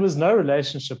 he said there was no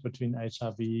relationship between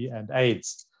HIV and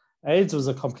AIDS. AIDS was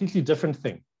a completely different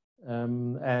thing.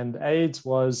 And AIDS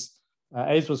was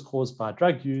caused by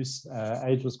drug use.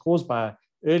 AIDS was caused by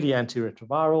early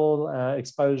antiretroviral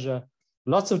exposure.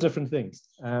 Lots of different things.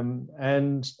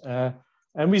 And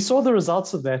we saw the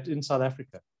results of that in South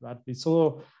Africa, right? We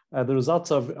saw the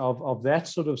results of that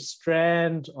sort of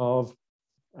strand of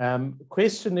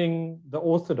questioning the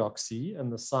orthodoxy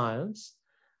and the science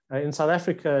in South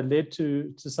Africa led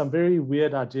to some very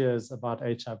weird ideas about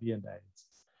HIV and AIDS.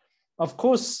 Of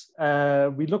course,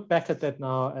 we look back at that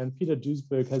now, and Peter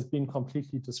Duesberg has been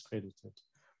completely discredited.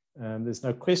 There's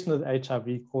no question that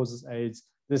HIV causes AIDS.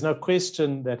 There's no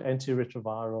question that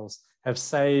antiretrovirals have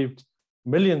saved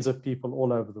millions of people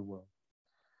all over the world.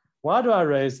 Why do I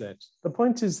raise that? The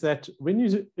point is that when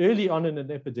you're early on in an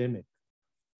epidemic,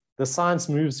 the science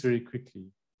moves very quickly,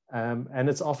 and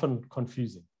it's often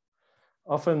confusing.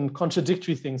 Often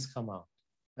contradictory things come out,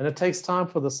 and it takes time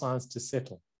for the science to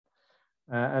settle.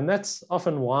 And that's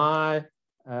often why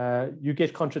you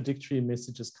get contradictory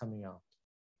messages coming out.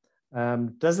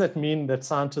 Does that mean that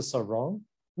scientists are wrong?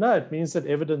 No, it means that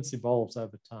evidence evolves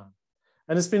over time.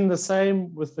 And it's been the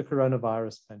same with the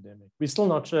coronavirus pandemic. We're still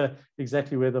not sure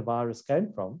exactly where the virus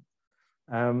came from.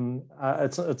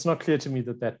 It's not clear to me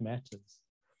that that matters.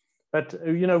 But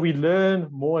we learn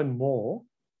more and more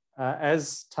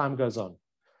as time goes on.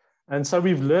 And so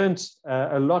we've learned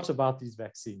a lot about these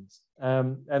vaccines.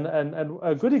 And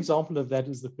a good example of that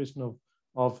is the question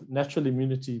of natural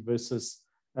immunity versus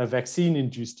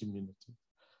vaccine-induced immunity.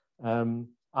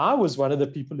 I was one of the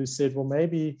people who said, well,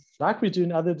 maybe like we do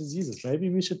in other diseases, maybe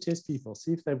we should test people,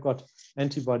 see if they've got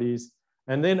antibodies,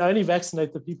 and then only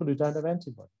vaccinate the people who don't have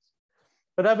antibodies.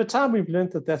 But over time, we've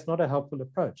learned that that's not a helpful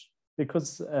approach,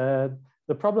 because the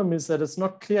problem is that it's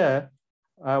not clear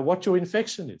what your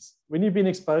infection is. When you've been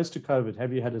exposed to COVID,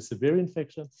 have you had a severe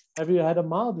infection? Have you had a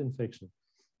mild infection?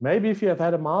 Maybe if you have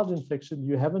had a mild infection,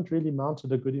 you haven't really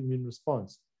mounted a good immune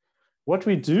response. What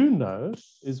we do know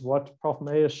is what Prof.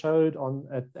 Meyer showed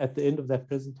at the end of that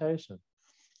presentation,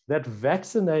 that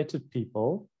vaccinated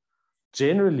people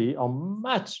generally are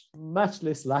much, much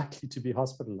less likely to be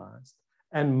hospitalized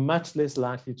and much less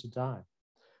likely to die.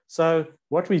 So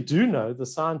what we do know, the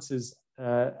science is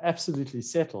absolutely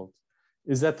settled,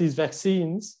 is that these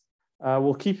vaccines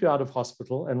will keep you out of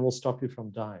hospital and will stop you from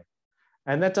dying.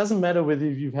 And that doesn't matter whether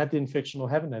you've had the infection or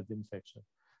haven't had the infection.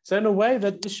 So in a way,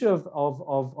 that issue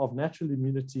of natural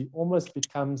immunity almost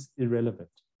becomes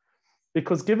irrelevant,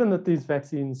 because given that these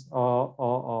vaccines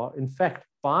are in fact,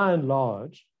 by and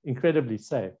large, incredibly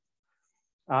safe,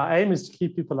 our aim is to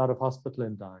keep people out of hospital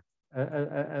and dying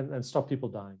and stop people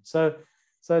dying. So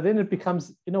then it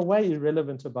becomes, in a way,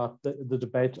 irrelevant about the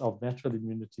debate of natural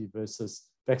immunity versus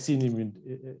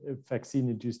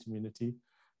vaccine-induced immunity,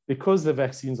 because the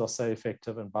vaccines are so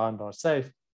effective and by and large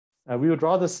safe. We would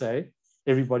rather say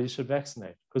everybody should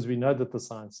vaccinate, because we know that the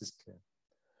science is clear.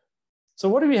 So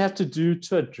what do we have to do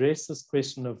to address this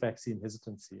question of vaccine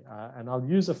hesitancy? And I'll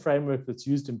use a framework that's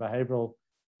used in behavioral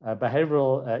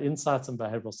insights and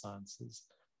behavioral sciences.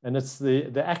 And it's the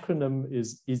acronym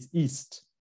is EAST,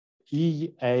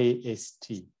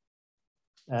 E-A-S-T.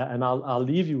 And I'll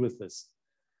leave you with this.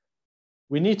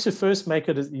 We need to first make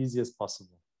it as easy as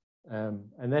possible.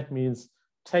 And that means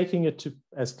taking it to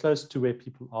as close to where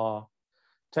people are,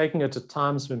 taking it at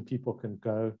times when people can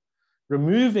go,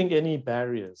 removing any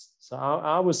barriers. So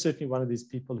I was certainly one of these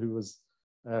people who was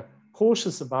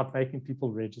cautious about making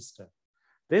people register.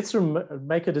 Let's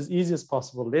make it as easy as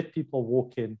possible. Let people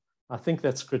walk in. I think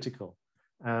that's critical.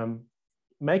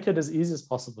 Make it as easy as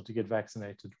possible to get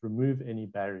vaccinated. Remove any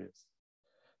barriers.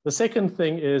 The second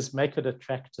thing is make it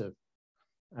attractive.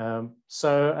 And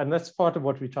that's part of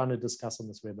what we're trying to discuss on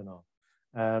this webinar.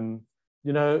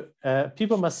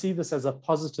 People must see this as a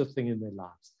positive thing in their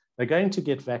lives. They're going to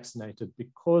get vaccinated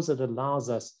because it allows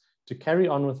us to carry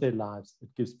on with their lives. It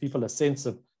gives people a sense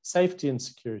of safety and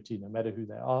security, no matter who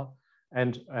they are.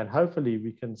 And hopefully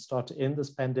we can start to end this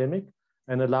pandemic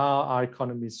and allow our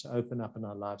economies to open up and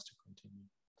our lives to continue.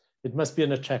 It must be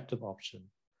an attractive option.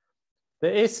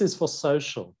 The S is for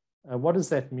social. What does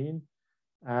that mean?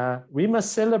 We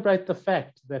must celebrate the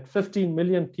fact that 15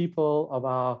 million people of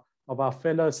our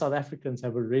fellow South Africans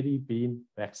have already been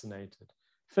vaccinated.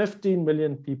 15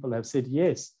 million people have said,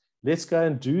 yes, let's go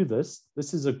and do this.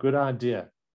 This is a good idea.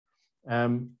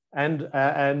 And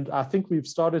I think we've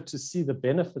started to see the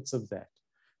benefits of that.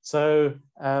 So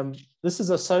this is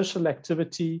a social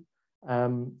activity.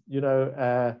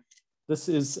 This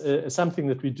is something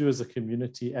that we do as a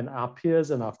community, and our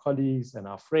peers and our colleagues and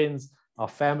our friends, our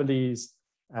families,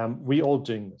 we all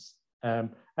doing this.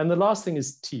 And the last thing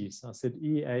is T. So I said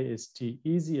E-A-S-T,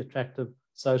 easy, attractive,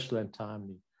 social, and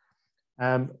timely.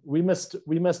 We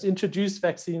must introduce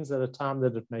vaccines at a time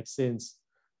that it makes sense.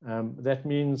 That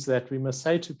means that we must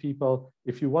say to people,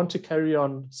 if you want to carry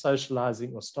on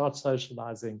socializing or start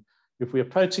socializing, if we're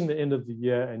approaching the end of the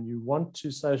year and you want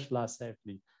to socialize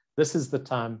safely, this is the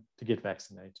time to get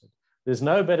vaccinated. There's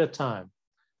no better time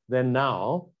than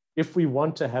now if we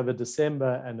want to have a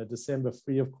December and a December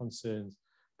free of concerns,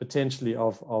 potentially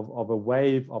of a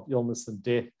wave of illness and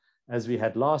death as we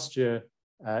had last year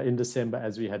in December,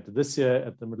 as we had this year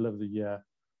at the middle of the year.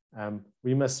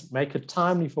 We must make it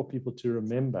timely for people to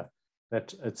remember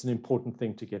that it's an important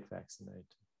thing to get vaccinated.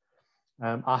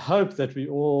 I hope that we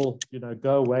all,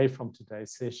 go away from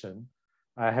today's session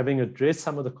having addressed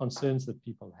some of the concerns that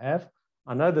people have.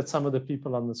 I know that some of the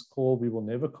people on this call we will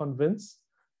never convince.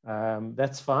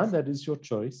 That's fine. That is your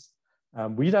choice.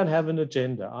 We don't have an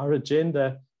agenda. Our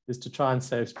agenda is to try and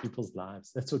save people's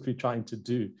lives. That's what we're trying to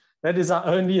do. That is our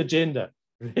only agenda,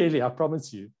 really, I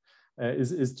promise you,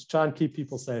 is to try and keep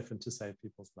people safe and to save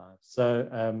people's lives.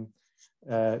 So,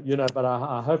 but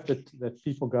I hope that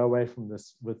people go away from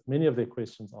this with many of their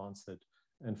questions answered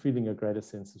and feeling a greater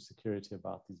sense of security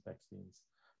about these vaccines.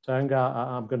 Tohunga,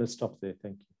 I'm going to stop there.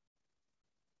 Thank you.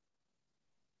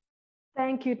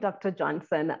 Thank you, Dr.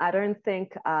 Johnson. I don't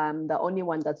think I'm the only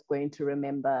one that's going to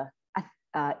remember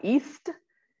EAST.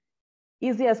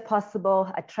 Easy as possible,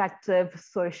 attractive,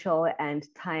 social, and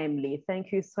timely.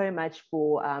 Thank you so much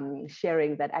for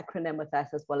sharing that acronym with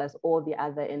us, as well as all the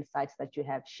other insights that you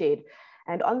have shared.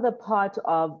 And on the part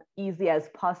of easy as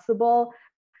possible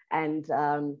and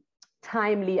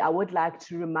timely, I would like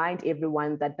to remind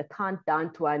everyone that the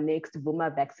countdown to our next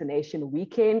Vuma vaccination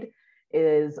weekend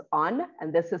is on,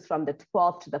 and this is from the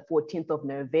 12th to the 14th of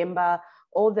November.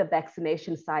 All the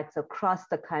vaccination sites across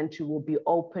the country will be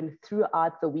open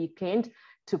throughout the weekend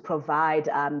to provide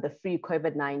the free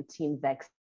COVID-19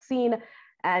 vaccine.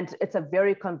 And it's a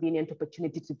very convenient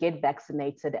opportunity to get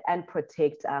vaccinated and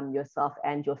protect yourself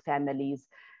and your families.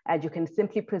 And you can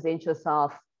simply present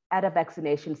yourself at a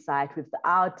vaccination site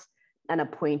without an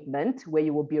appointment, where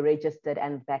you will be registered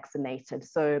and vaccinated.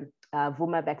 So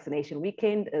Vuma vaccination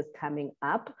weekend is coming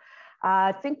up.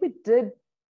 I think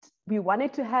we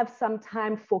wanted to have some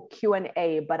time for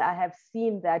Q&A, but I have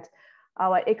seen that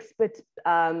our expert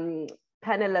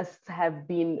panelists have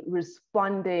been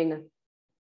responding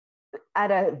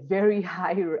at a very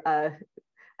high,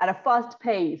 at a fast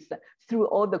pace through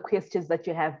all the questions that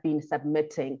you have been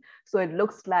submitting. So it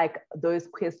looks like those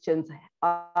questions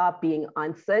are being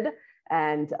answered,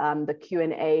 and the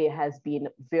Q&A has been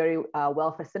very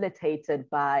well facilitated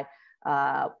by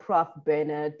Prof.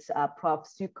 Bernard, Prof.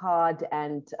 Sukard,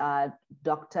 and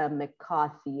Dr.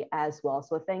 McCarthy as well.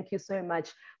 So thank you so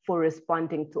much for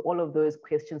responding to all of those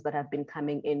questions that have been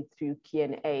coming in through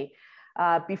Q&A.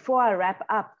 Before I wrap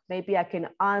up, maybe I can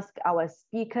ask our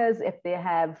speakers if they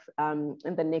have,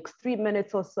 in the next 3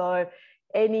 minutes or so,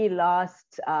 any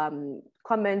last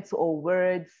comments or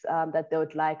words that they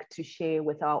would like to share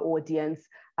with our audience.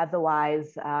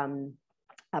 Otherwise, I'm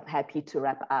happy to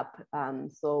wrap up.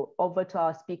 So over to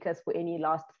our speakers for any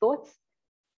last thoughts.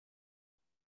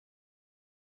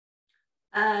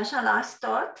 Shall I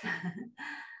start?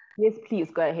 Yes, please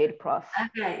go ahead, Prof.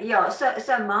 Okay, yeah.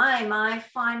 So my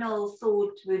final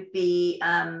thought would be,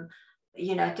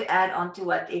 to add on to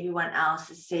what everyone else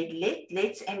has said.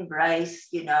 Let's embrace,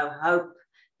 hope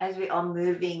as we are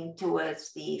moving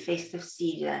towards the festive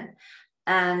season.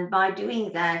 And by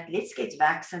doing that, let's get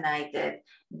vaccinated,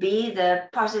 be the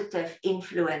positive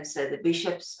influencer. The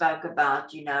bishop spoke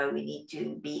about, we need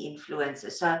to be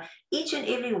influencers. So each and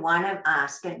every one of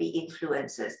us can be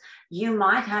influencers. You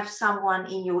might have someone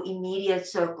in your immediate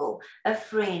circle, a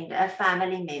friend, a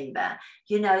family member,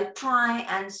 try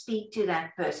and speak to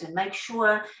that person. Make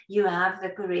sure you have the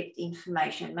correct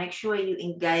information. Make sure you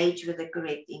engage with the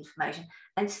correct information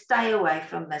and stay away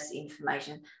from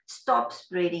misinformation. Stop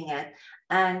spreading it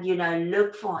and,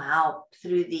 look for help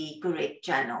through the correct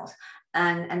channels.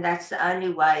 And that's the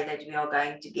only way that we are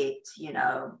going to get,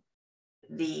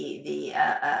 the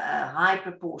high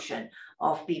proportion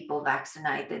of people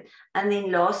vaccinated. And then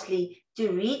lastly,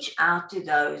 to reach out to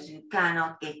those who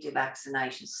cannot get to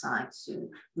vaccination sites, who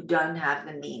don't have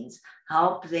the means,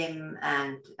 help them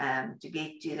and to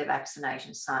get to the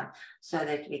vaccination site so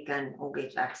that we can all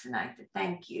get vaccinated.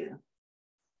 Thank you.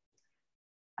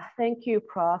 Thank you,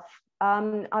 Prof.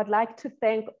 I'd like to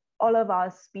thank all of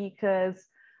our speakers,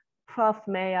 Prof.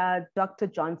 Meyer, Dr.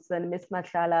 Johnson, Ms.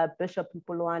 Matlala, Bishop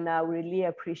Mpulwana. We really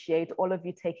appreciate all of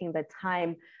you taking the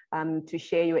time to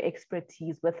share your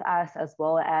expertise with us, as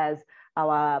well as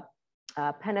our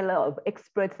panel of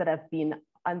experts that have been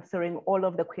answering all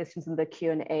of the questions in the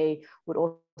Q&A. Would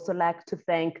also like to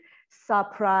thank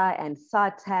SAHPRA and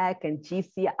SATAC and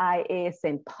GCIS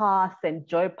and PATH and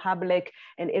Joy Public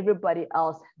and everybody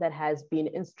else that has been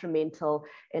instrumental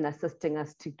in assisting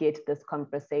us to get this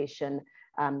conversation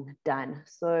done.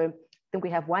 So I think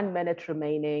we have 1 minute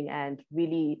remaining, and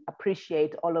really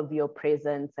appreciate all of your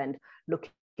presence and looking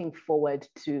forward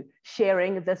to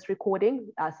sharing this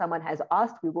recording. Someone has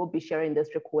asked, we will be sharing this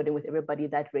recording with everybody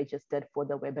that registered for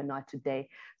the webinar today.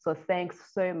 So thanks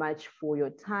so much for your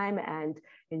time and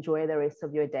enjoy the rest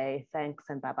of your day. Thanks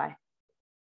and bye-bye.